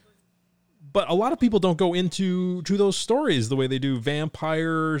something, but a lot of people don't go into those stories the way they do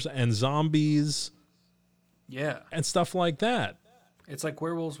vampires and zombies, and stuff like that. It's like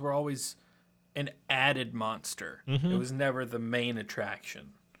werewolves were always an added monster. It was never the main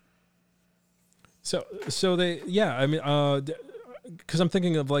attraction. So they, I mean, because I'm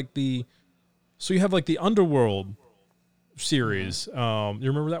thinking of so you have the Underworld series. You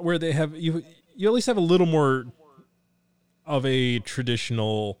remember that, where they have you at least have a little more of a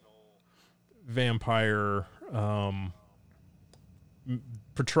traditional vampire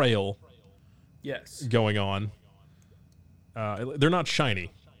portrayal going on. They're not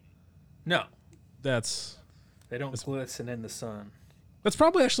shiny. No, That's they don't glisten in the sun. That's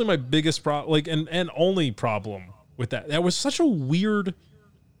probably actually my biggest problem, like, and only problem with that. That was such a weird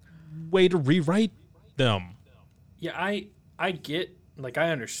way to rewrite them. Yeah, I get, like,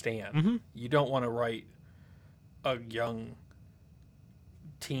 I understand. You don't want to write a young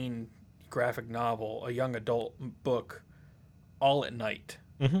teen graphic novel, a young adult book, all at night,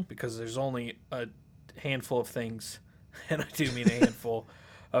 because there's only a handful of things, and I do mean a handful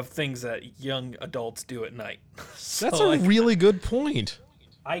of things that young adults do at night. So, That's a really good point.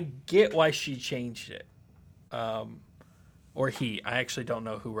 I get why she changed it. Or he. I actually don't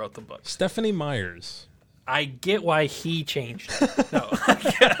know who wrote the book. Stephanie Myers. I get why he changed it. No,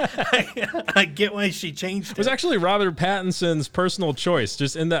 I get why she changed it. It was actually Robert Pattinson's personal choice.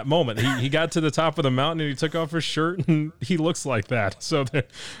 Just in that moment, he got to the top of the mountain and he took off his shirt and he looks like that. So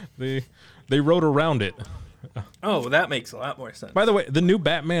they wrote around it. Oh, that makes a lot more sense. By the way, the new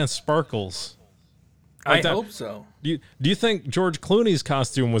Batman sparkles. I hope so. Do you think George Clooney's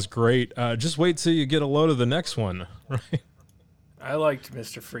costume was great? Just wait till you get a load of the next one, right? I liked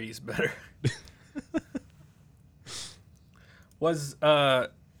Mr. Freeze better. Was Ben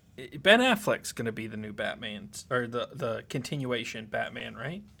Affleck's going to be the new Batman, or the continuation Batman,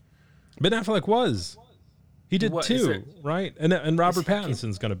 right? Ben Affleck was. He did too, right? And Robert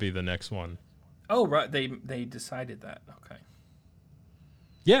Pattinson's going to be the next one. Oh, right. They decided that. Okay.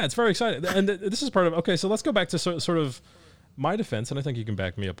 Yeah, it's very exciting. And this is part of, okay, so let's go back to sort of my defense, and I think you can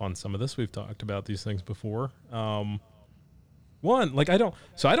back me up on some of this. We've talked about these things before. One, like, I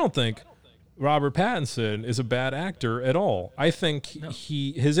don't think Robert Pattinson is a bad actor at all. I think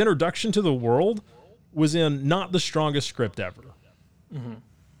his introduction to the world was in not the strongest script ever.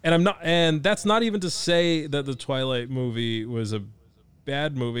 And that's not even to say that the Twilight movie was a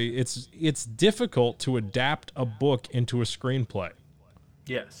bad movie. It's difficult to adapt a book into a screenplay.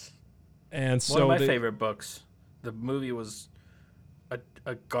 Yes. And so one of my favorite books. The movie was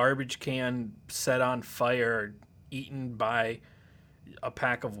a garbage can set on fire, eaten by a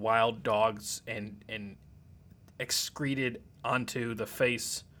pack of wild dogs, and excreted onto the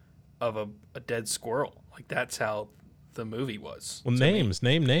face of a dead squirrel. Like, that's how the movie was. Well, name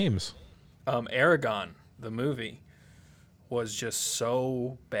names. Aragon, the movie, was just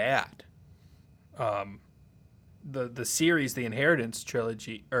so bad. The series, the Inheritance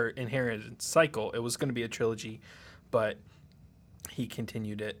trilogy, or Inheritance cycle, it was going to be a trilogy, but he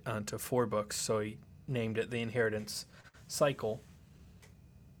continued it onto 4 books, so he named it the Inheritance cycle.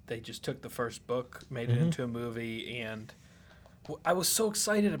 They just took the first book, made it into a movie, and I was so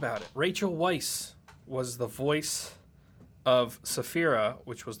excited about it. Rachel Weisz was the voice of Saphira,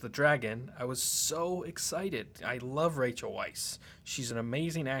 which was the dragon. I was so excited. I love Rachel Weisz. She's an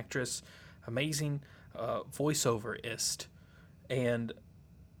amazing actress, amazing voiceoverist, and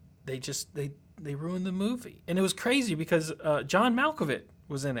they ruined the movie. And it was crazy because John Malkovich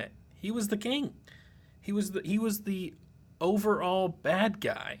was in it. He was the king. He was the overall bad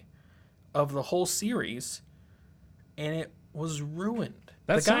guy of the whole series, and it was ruined.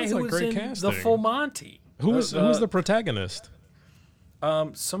 That the guy sounds who like was great in casting. The Full Monty. Who's the protagonist?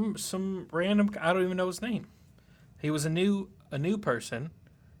 Some random. I don't even know his name. He was a new person.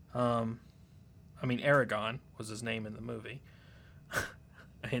 I mean, Aragon was his name in the movie,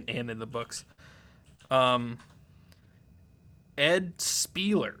 and in the books. Ed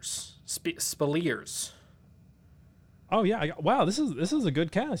Spielers. Oh yeah! Wow, this is a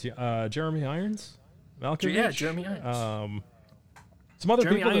good cast. Jeremy Irons, Malkovich. Yeah, Jeremy Irons. Some other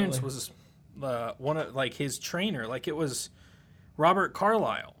Jeremy people. Irons was one of, like, his trainer. Like, it was Robert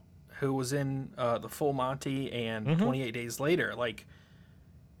Carlyle, who was in the Full Monty and 28 Days Later. Like,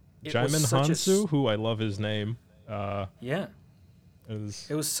 Jaimin Hansu, who I love his name. Yeah.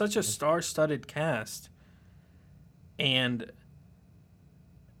 It was such a star-studded cast, and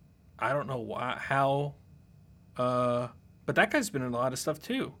I don't know how, but that guy's been in a lot of stuff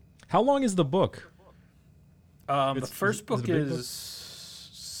too. How long is the book? The first book is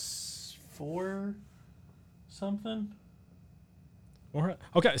 4 something.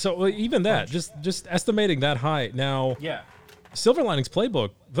 Okay, so even that, just estimating that high. Now, yeah, the Silver Linings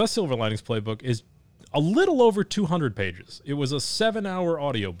Playbook is a little over 200 pages. It was a 7-hour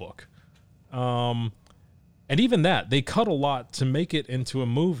audiobook. And even that, they cut a lot to make it into a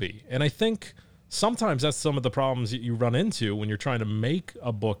movie. And I think sometimes that's some of the problems that you run into when you're trying to make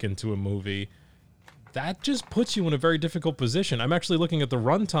a book into a movie. That just puts you in a very difficult position. I'm actually looking at the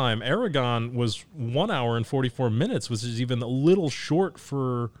runtime. Aragon was 1 hour and 44 minutes, which is even a little short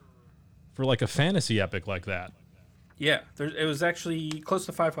for like a fantasy epic like that. Yeah, it was actually close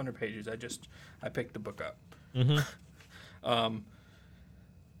to 500 pages. I picked the book up.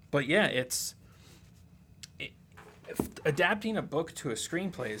 But yeah, adapting a book to a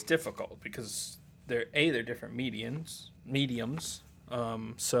screenplay is difficult because they're different mediums.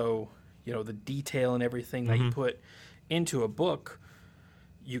 So the detail and everything that you put into a book,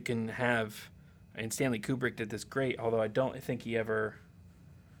 you can have. And Stanley Kubrick did this great, although I don't think he ever.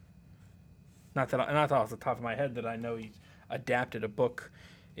 Not off the top of my head that I know he adapted a book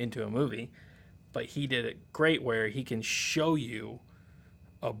into a movie, but he did it great where he can show you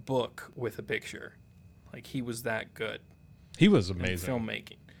a book with a picture. Like, he was that good. He was amazing. In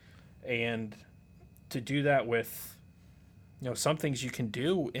filmmaking. And to do that with, some things you can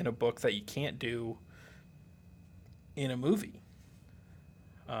do in a book that you can't do in a movie.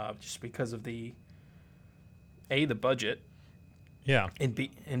 Just because of the budget. Yeah. And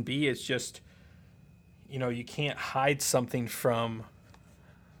B, it's just, you can't hide something from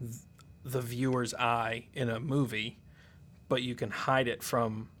the viewer's eye in a movie, but you can hide it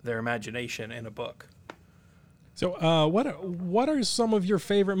from their imagination in a book. So, what are some of your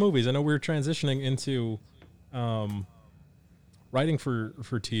favorite movies? I know we're transitioning into writing for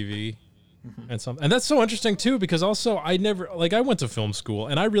TV and that's so interesting too, because also I went to film school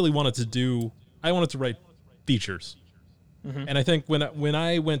and I really wanted to write features. And I think when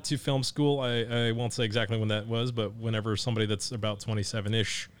I went to film school, I won't say exactly when that was, but whenever somebody that's about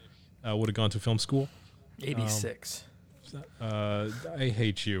 27-ish would have gone to film school. 86. I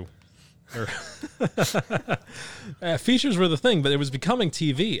hate you. Features were the thing, but it was becoming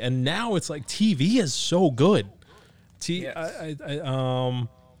TV, and now it's like TV is so good. Yes.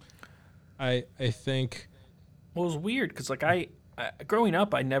 I think. Well, it was weird because I growing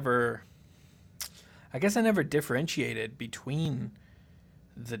up, I guess I never differentiated between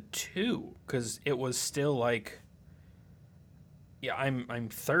the two because it was still like, yeah, I'm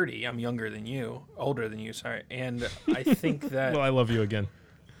 30. I'm older than you. Sorry, and I think that. Well, I love you again.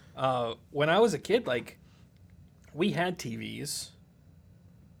 When I was a kid, we had TVs,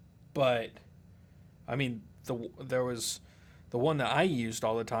 but I mean, there was the one that I used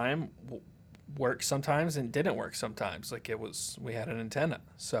all the time worked sometimes and didn't work sometimes. We had an antenna,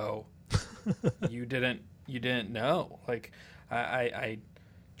 so you didn't know. I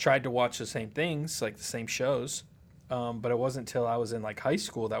tried to watch the same things, the same shows, but it wasn't until I was in high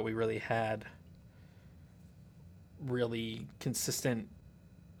school that we really had really consistent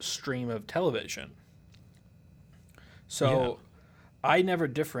stream of television. So I never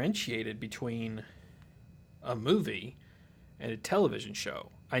differentiated between a movie and a television show.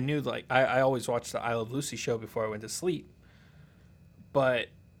 I knew I always watched the I Love Lucy show before I went to sleep. But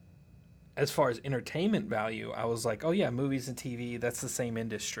as far as entertainment value, I was like, oh yeah, movies and TV, that's the same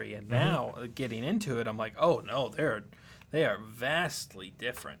industry. And now getting into it, I'm like, oh no, they are vastly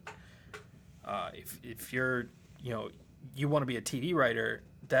different. If you're, you want to be a TV writer,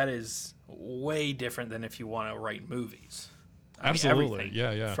 that is way different than if you want to write movies. Absolutely.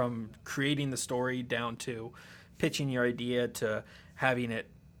 Yeah. From creating the story down to pitching your idea to having it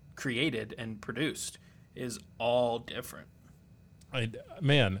created and produced is all different.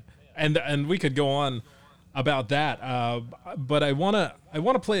 And we could go on about that, but I want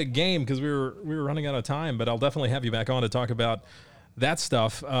to play a game because we were running out of time. But I'll definitely have you back on to talk about that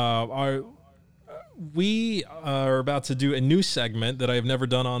stuff. We are about to do a new segment that I have never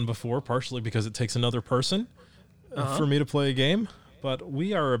done on before, partially because it takes another person for me to play a game. But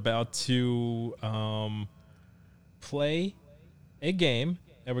we are about to play a game,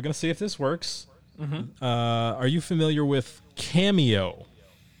 and we're going to see if this works. Are you familiar with Cameo,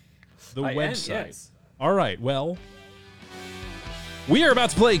 the website? Yes. All right, well, we are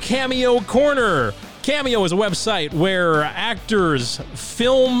about to play Cameo Corner. Cameo is a website where actors,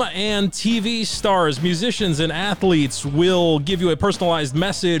 film and TV stars, musicians, and athletes will give you a personalized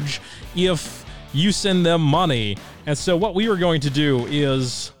message if you send them money. And so what we are going to do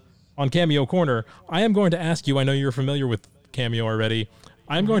is, on Cameo Corner, I am going to ask you, I know you're familiar with Cameo already,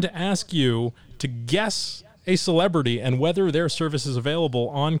 I'm going to ask you to guess a celebrity and whether their service is available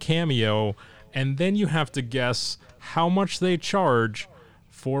on Cameo, and then you have to guess how much they charge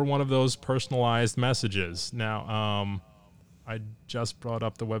for one of those personalized messages. Now, I just brought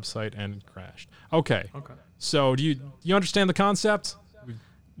up the website and it crashed. Okay. So do you understand the concept?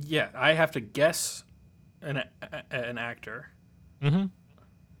 Yeah, I have to guess an actor. Mm-hmm.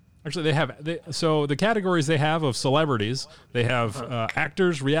 Actually, so the categories they have of celebrities, they have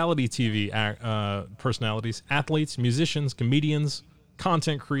actors, reality TV personalities, athletes, musicians, comedians,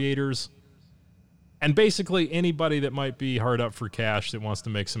 content creators, and basically anybody that might be hard up for cash that wants to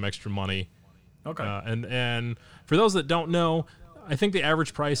make some extra money. Okay. And for those that don't know, I think the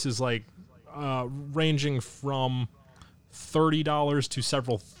average price is ranging from $30 to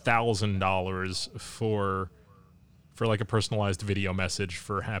several $1,000s for like a personalized video message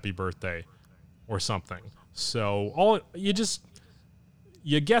for happy birthday or something. So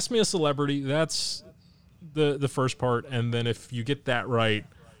you guess me a celebrity. That's the first part, and then if you get that right,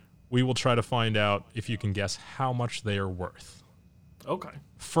 we will try to find out if you can guess how much they are worth. Okay.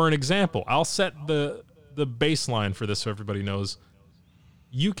 For an example, I'll set the baseline for this so everybody knows.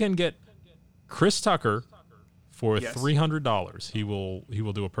 You can get Chris Tucker for $300. He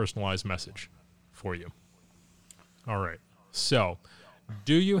will do a personalized message for you. All right. So,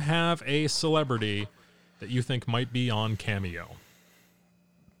 do you have a celebrity that you think might be on Cameo?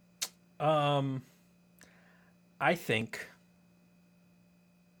 I think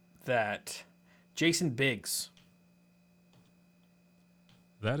that Jason Biggs.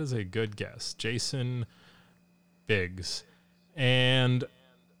 That is a good guess. Jason Biggs. And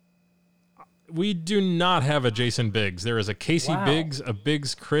we do not have a Jason Biggs. There is a Casey Biggs, a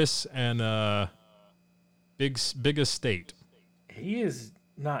Biggs Chris, and a Big Estate. He is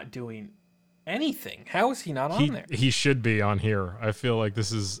not doing anything. How is he not on there? He should be on here. I feel like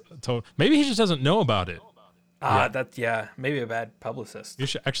this is maybe he just doesn't know about it. Maybe a bad publicist. You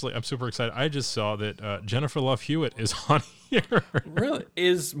should actually. I'm super excited. I just saw that Jennifer Love Hewitt is on here. Really?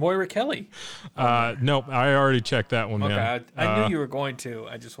 Is Moira Kelly? Nope. I already checked that one, okay, man. I knew you were going to.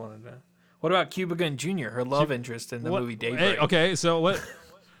 I just wanted to. What about Cuba Gooding Jr., her love interest in the movie Daybreak? Hey, okay, so let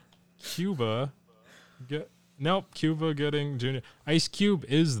Cuba. Cuba Gooding Jr. Ice Cube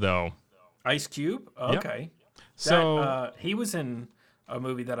is though. Ice Cube? Okay. Yep. So he was in a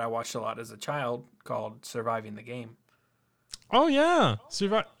movie that I watched a lot as a child called Surviving the Game. Oh yeah,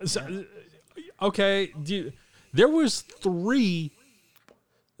 okay. There was 3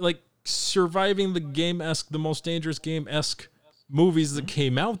 like Surviving the Game-esque, the Most Dangerous Game-esque movies that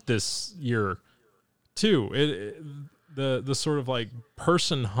came out this year too. The sort of like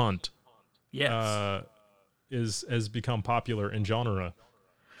person hunt, has become popular in genre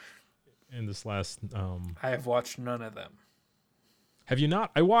in this last. I have watched none of them. Have you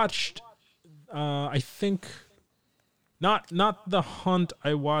not? I watched. I think. Not The Hunt.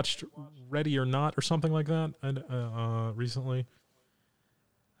 I watched Ready or Not or something like that. And recently,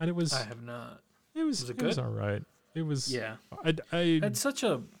 and it was. I have not. It was good? It was all right. It was. Yeah. It's such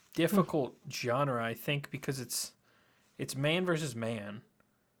a difficult genre, I think, because it's man versus man,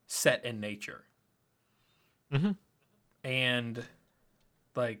 set in nature. Mm-hmm. And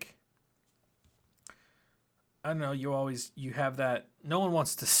like, I don't know. You have that. No one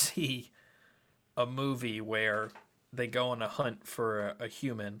wants to see a movie where they go on a hunt for a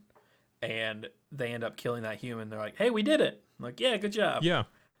human, and they end up killing that human. They're like, "Hey, we did it!" I'm like, yeah, good job. Yeah,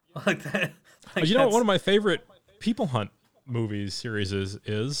 like that. Like you know, one of my favorite people hunt movies series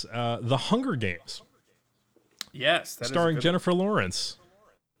is The Hunger Games. Yes, starring Jennifer Lawrence.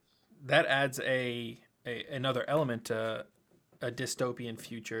 That adds another element to a dystopian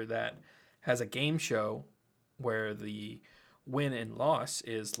future that has a game show where the win and loss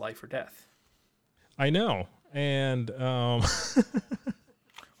is life or death. I know. And well,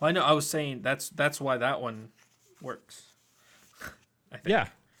 I know. I was saying that's why that one works. I think. Yeah.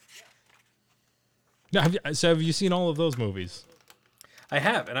 Now, have you seen all of those movies? I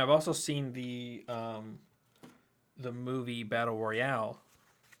have, and I've also seen the movie Battle Royale,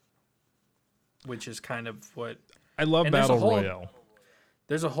 which is kind of what I love. Battle Royale.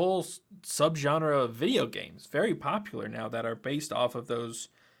 There's a whole subgenre of video games, very popular now, that are based off of those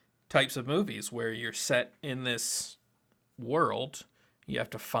types of movies where you're set in this world, you have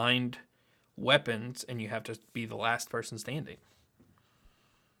to find weapons, and you have to be the last person standing.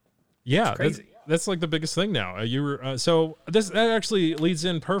 Yeah, it's crazy. That's like the biggest thing now. So that actually leads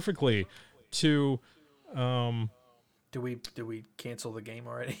in perfectly to. Do we cancel the game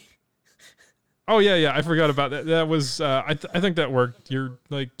already? Oh yeah, I forgot about that. That was I think that worked. You're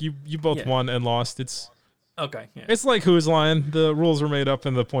like you both won and lost. It's okay. Yeah. It's like Who's Line. The rules were made up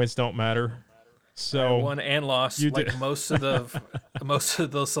and the points don't matter. So I won and lost, like most of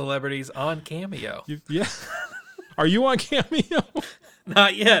the celebrities on Cameo. Yeah. Are you on Cameo?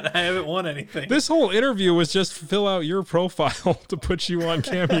 Not yet. I haven't won anything. This whole interview was just fill out your profile to put you on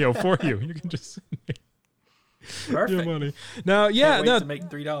Cameo for you. You can just perfect. Your money. Now, yeah, to make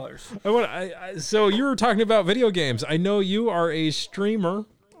 $3. So you were talking about video games. I know you are a streamer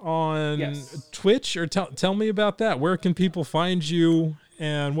on Twitch. Or tell me about that. Where can people find you,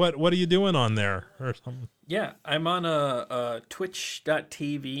 and what are you doing on there or something? Yeah, I'm on a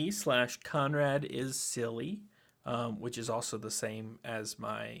twitch.tv/Conrad is silly. Which is also the same as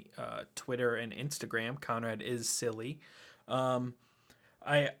my Twitter and Instagram. Conrad is silly. Right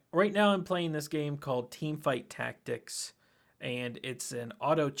now I'm playing this game called Teamfight Tactics. and it's an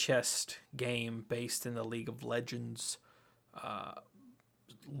auto chess game based in the League of Legends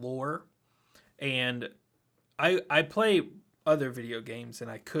lore. And I play other video games,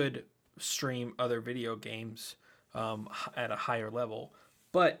 and I could stream other video games at a higher level.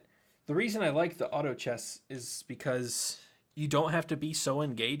 But the reason I like the auto chess is because you don't have to be so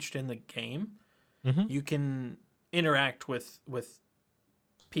engaged in the game. Mm-hmm. You can interact with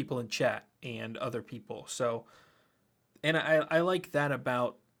people in chat and other people. So, and I like that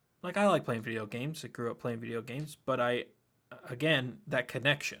about, like, I like playing video games. I grew up playing video games, but again, that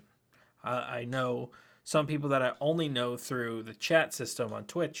connection. I know some people that I only know through the chat system on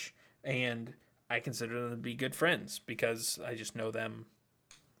Twitch, and I consider them to be good friends because I just know them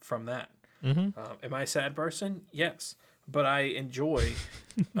from that. Mm-hmm. Am I a sad person? Yes, but I enjoy.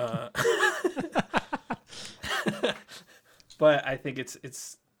 But I think it's.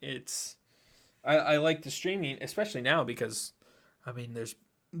 I like the streaming, especially now because, I mean, there's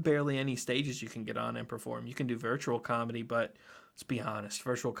barely any stages you can get on and perform. You can do virtual comedy, but let's be honest,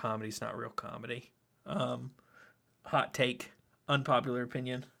 virtual comedy is not real comedy. Hot take, unpopular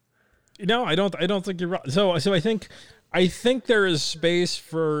opinion. No, I don't think you're wrong. So I think there is space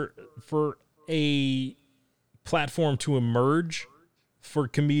for a platform to emerge for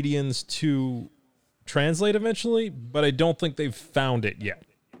comedians to translate eventually, but I don't think they've found it yet.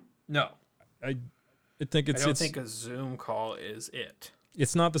 No, I think I don't think a Zoom call is it.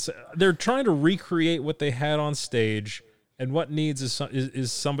 It's not the same. They're trying to recreate what they had on stage, and what needs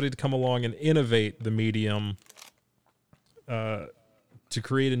is somebody to come along and innovate the medium to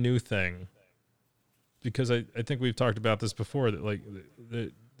create a new thing. Because I think we've talked about this before, that like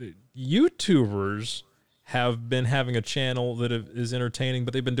the YouTubers have been having a channel that is entertaining,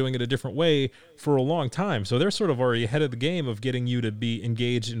 but they've been doing it a different way for a long time. So they're sort of already ahead of the game of getting you to be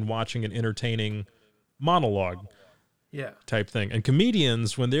engaged in watching an entertaining monologue type thing. And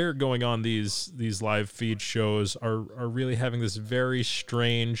comedians, when they're going on these live feed shows, are really having this very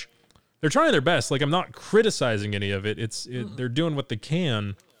strange, they're trying their best. Like, I'm not criticizing any of it. They're doing what they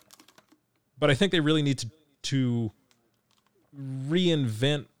can, but I think they really need to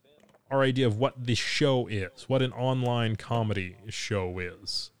reinvent our idea of what the show is, what an online comedy show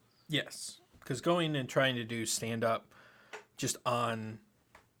is. Yes, because going and trying to do stand-up just on,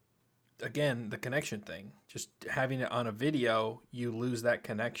 again, the connection thing, just having it on a video, you lose that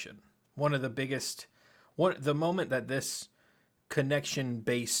connection. The moment that this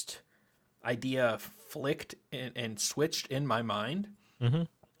connection-based idea flicked and switched in my mind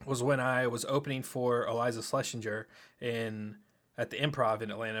was when I was opening for Eliza Schlesinger at the Improv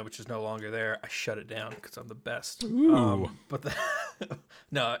in Atlanta, which is no longer there. I shut it down because I'm the best. But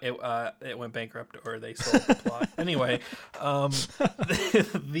no, it went bankrupt, or they sold the plot. Anyway,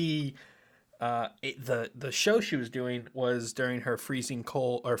 the show she was doing was during her freezing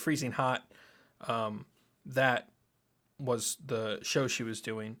cold or freezing hot. That was the show she was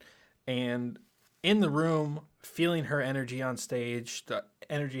doing, and in the room, feeling her energy on stage, the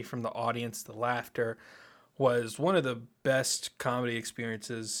energy from the audience, the laughter, was one of the best comedy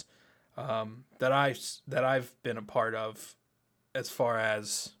experiences that I've been a part of, as far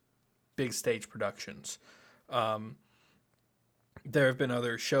as big stage productions. There have been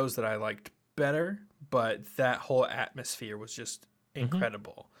other shows that I liked better, but that whole atmosphere was just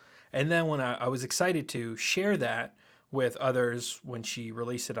incredible. And then when I was excited to share that with others when she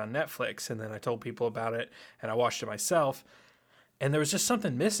released it on Netflix, and then I told people about it, and I watched it myself, and there was just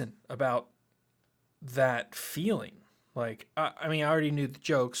something missing about that feeling. Like, I mean, I already knew the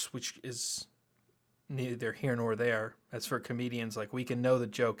jokes, which is neither here nor there. As for comedians, like, we can know the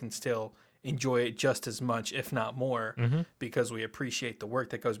joke and still enjoy it just as much, if not more, because we appreciate the work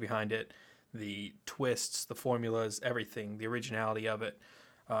that goes behind it, the twists, the formulas, everything, the originality of it.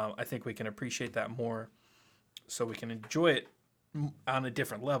 I think we can appreciate that more, so we can enjoy it on a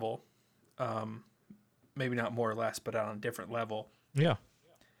different level. Maybe not more or less, but on a different level. Yeah.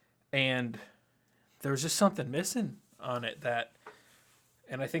 And there was just something missing on it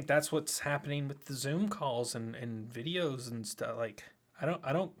and I think that's what's happening with the Zoom calls and videos and stuff. Like, I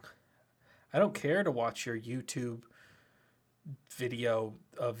don't care to watch your YouTube video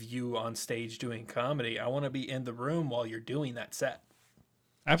of you on stage doing comedy. I want to be in the room while you're doing that set.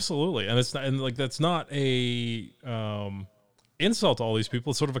 Absolutely. And it's not, and like, that's not a insult to all these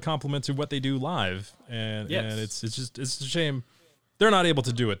people. It's sort of a compliment to what they do live. And yes. And it's a shame they're not able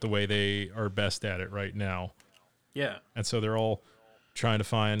to do it the way they are best at it right now. Yeah. And so they're all trying to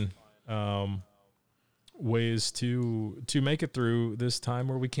find ways to make it through this time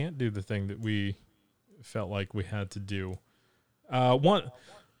where we can't do the thing that we felt like we had to do. One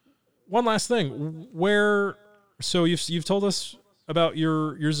last thing. Where So you've told us about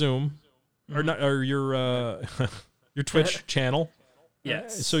your Zoom, or not, or your your Twitch channel.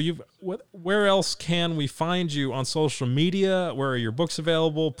 Yes. So where else can we find you on social media? Where are your books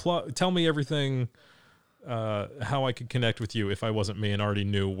available? Tell me everything. How I could connect with you if I wasn't me and already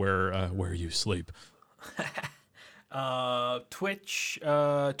knew where you sleep. Twitch,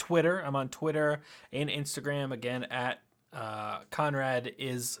 Twitter. I'm on Twitter and Instagram again at Conrad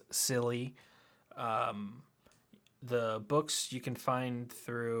is Silly. The books you can find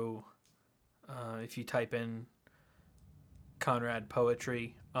through if you type in Conrad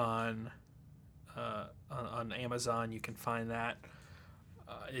Poetry on Amazon, you can find that.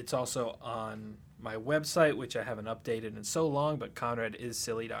 It's also on my website, which I haven't updated in so long, but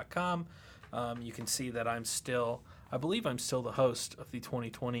conradissilly.com. You can see that I believe I'm still the host of the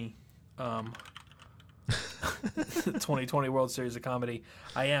 2020 2020 World Series of Comedy.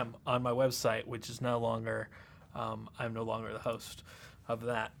 I am on my website, which is no longer, I'm no longer the host of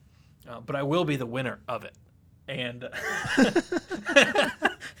that. But I will be the winner of it. And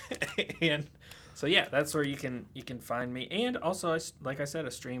and so yeah, that's where you can find me. And also, like I said, I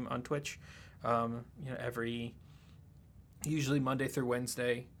stream on Twitch. Usually Monday through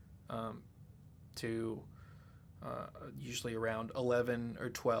Wednesday, to usually around 11 or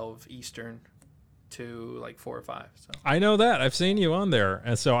 12 Eastern to like 4 or 5. So I know that I've seen you on there,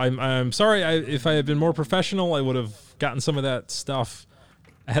 and so I'm sorry if I had been more professional, I would have gotten some of that stuff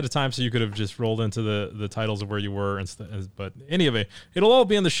ahead of time, so you could have just rolled into the titles of where you were. But anyway, it'll all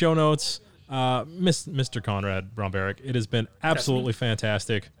be in the show notes. Mr. Conrad Bromberek, it has been absolutely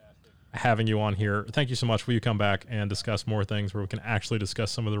fantastic having you on here. Thank you so much. Will you come back and discuss more things where we can actually discuss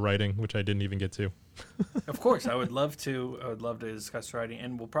some of the writing, which I didn't even get to? Of course, I would love to. I would love to discuss writing,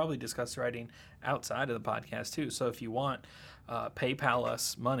 and we'll probably discuss writing outside of the podcast too. So if you want, PayPal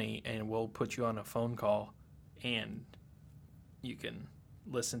us money, and we'll put you on a phone call, and you can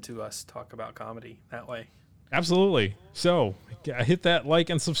listen to us talk about comedy that way. Absolutely. So hit that like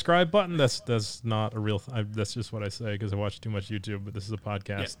and subscribe button. That's not a real that's just what I say because I watch too much YouTube, but this is a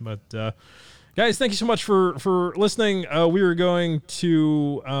podcast. Yeah. But guys, thank you so much for listening. We are going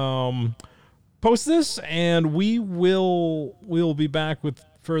to post this, and we'll be back with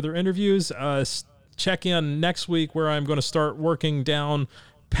further interviews. Check in next week where I'm going to start working down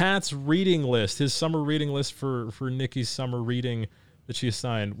Pat's reading list, his summer reading list for Nikki's summer reading that she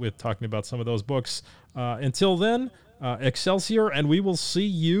assigned, with talking about some of those books. Until then, Excelsior, and we will see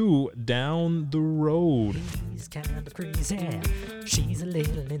you down the road. He's kind of crazy. She's a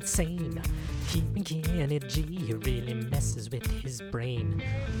little insane. Keeping Kenny G really messes with his brain.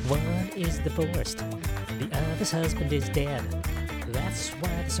 One is divorced, the other's husband is dead. That's why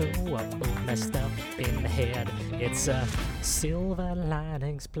they're so both messed up in the head. It's a Silver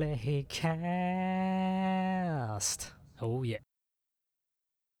Linings Playcast. Oh yeah.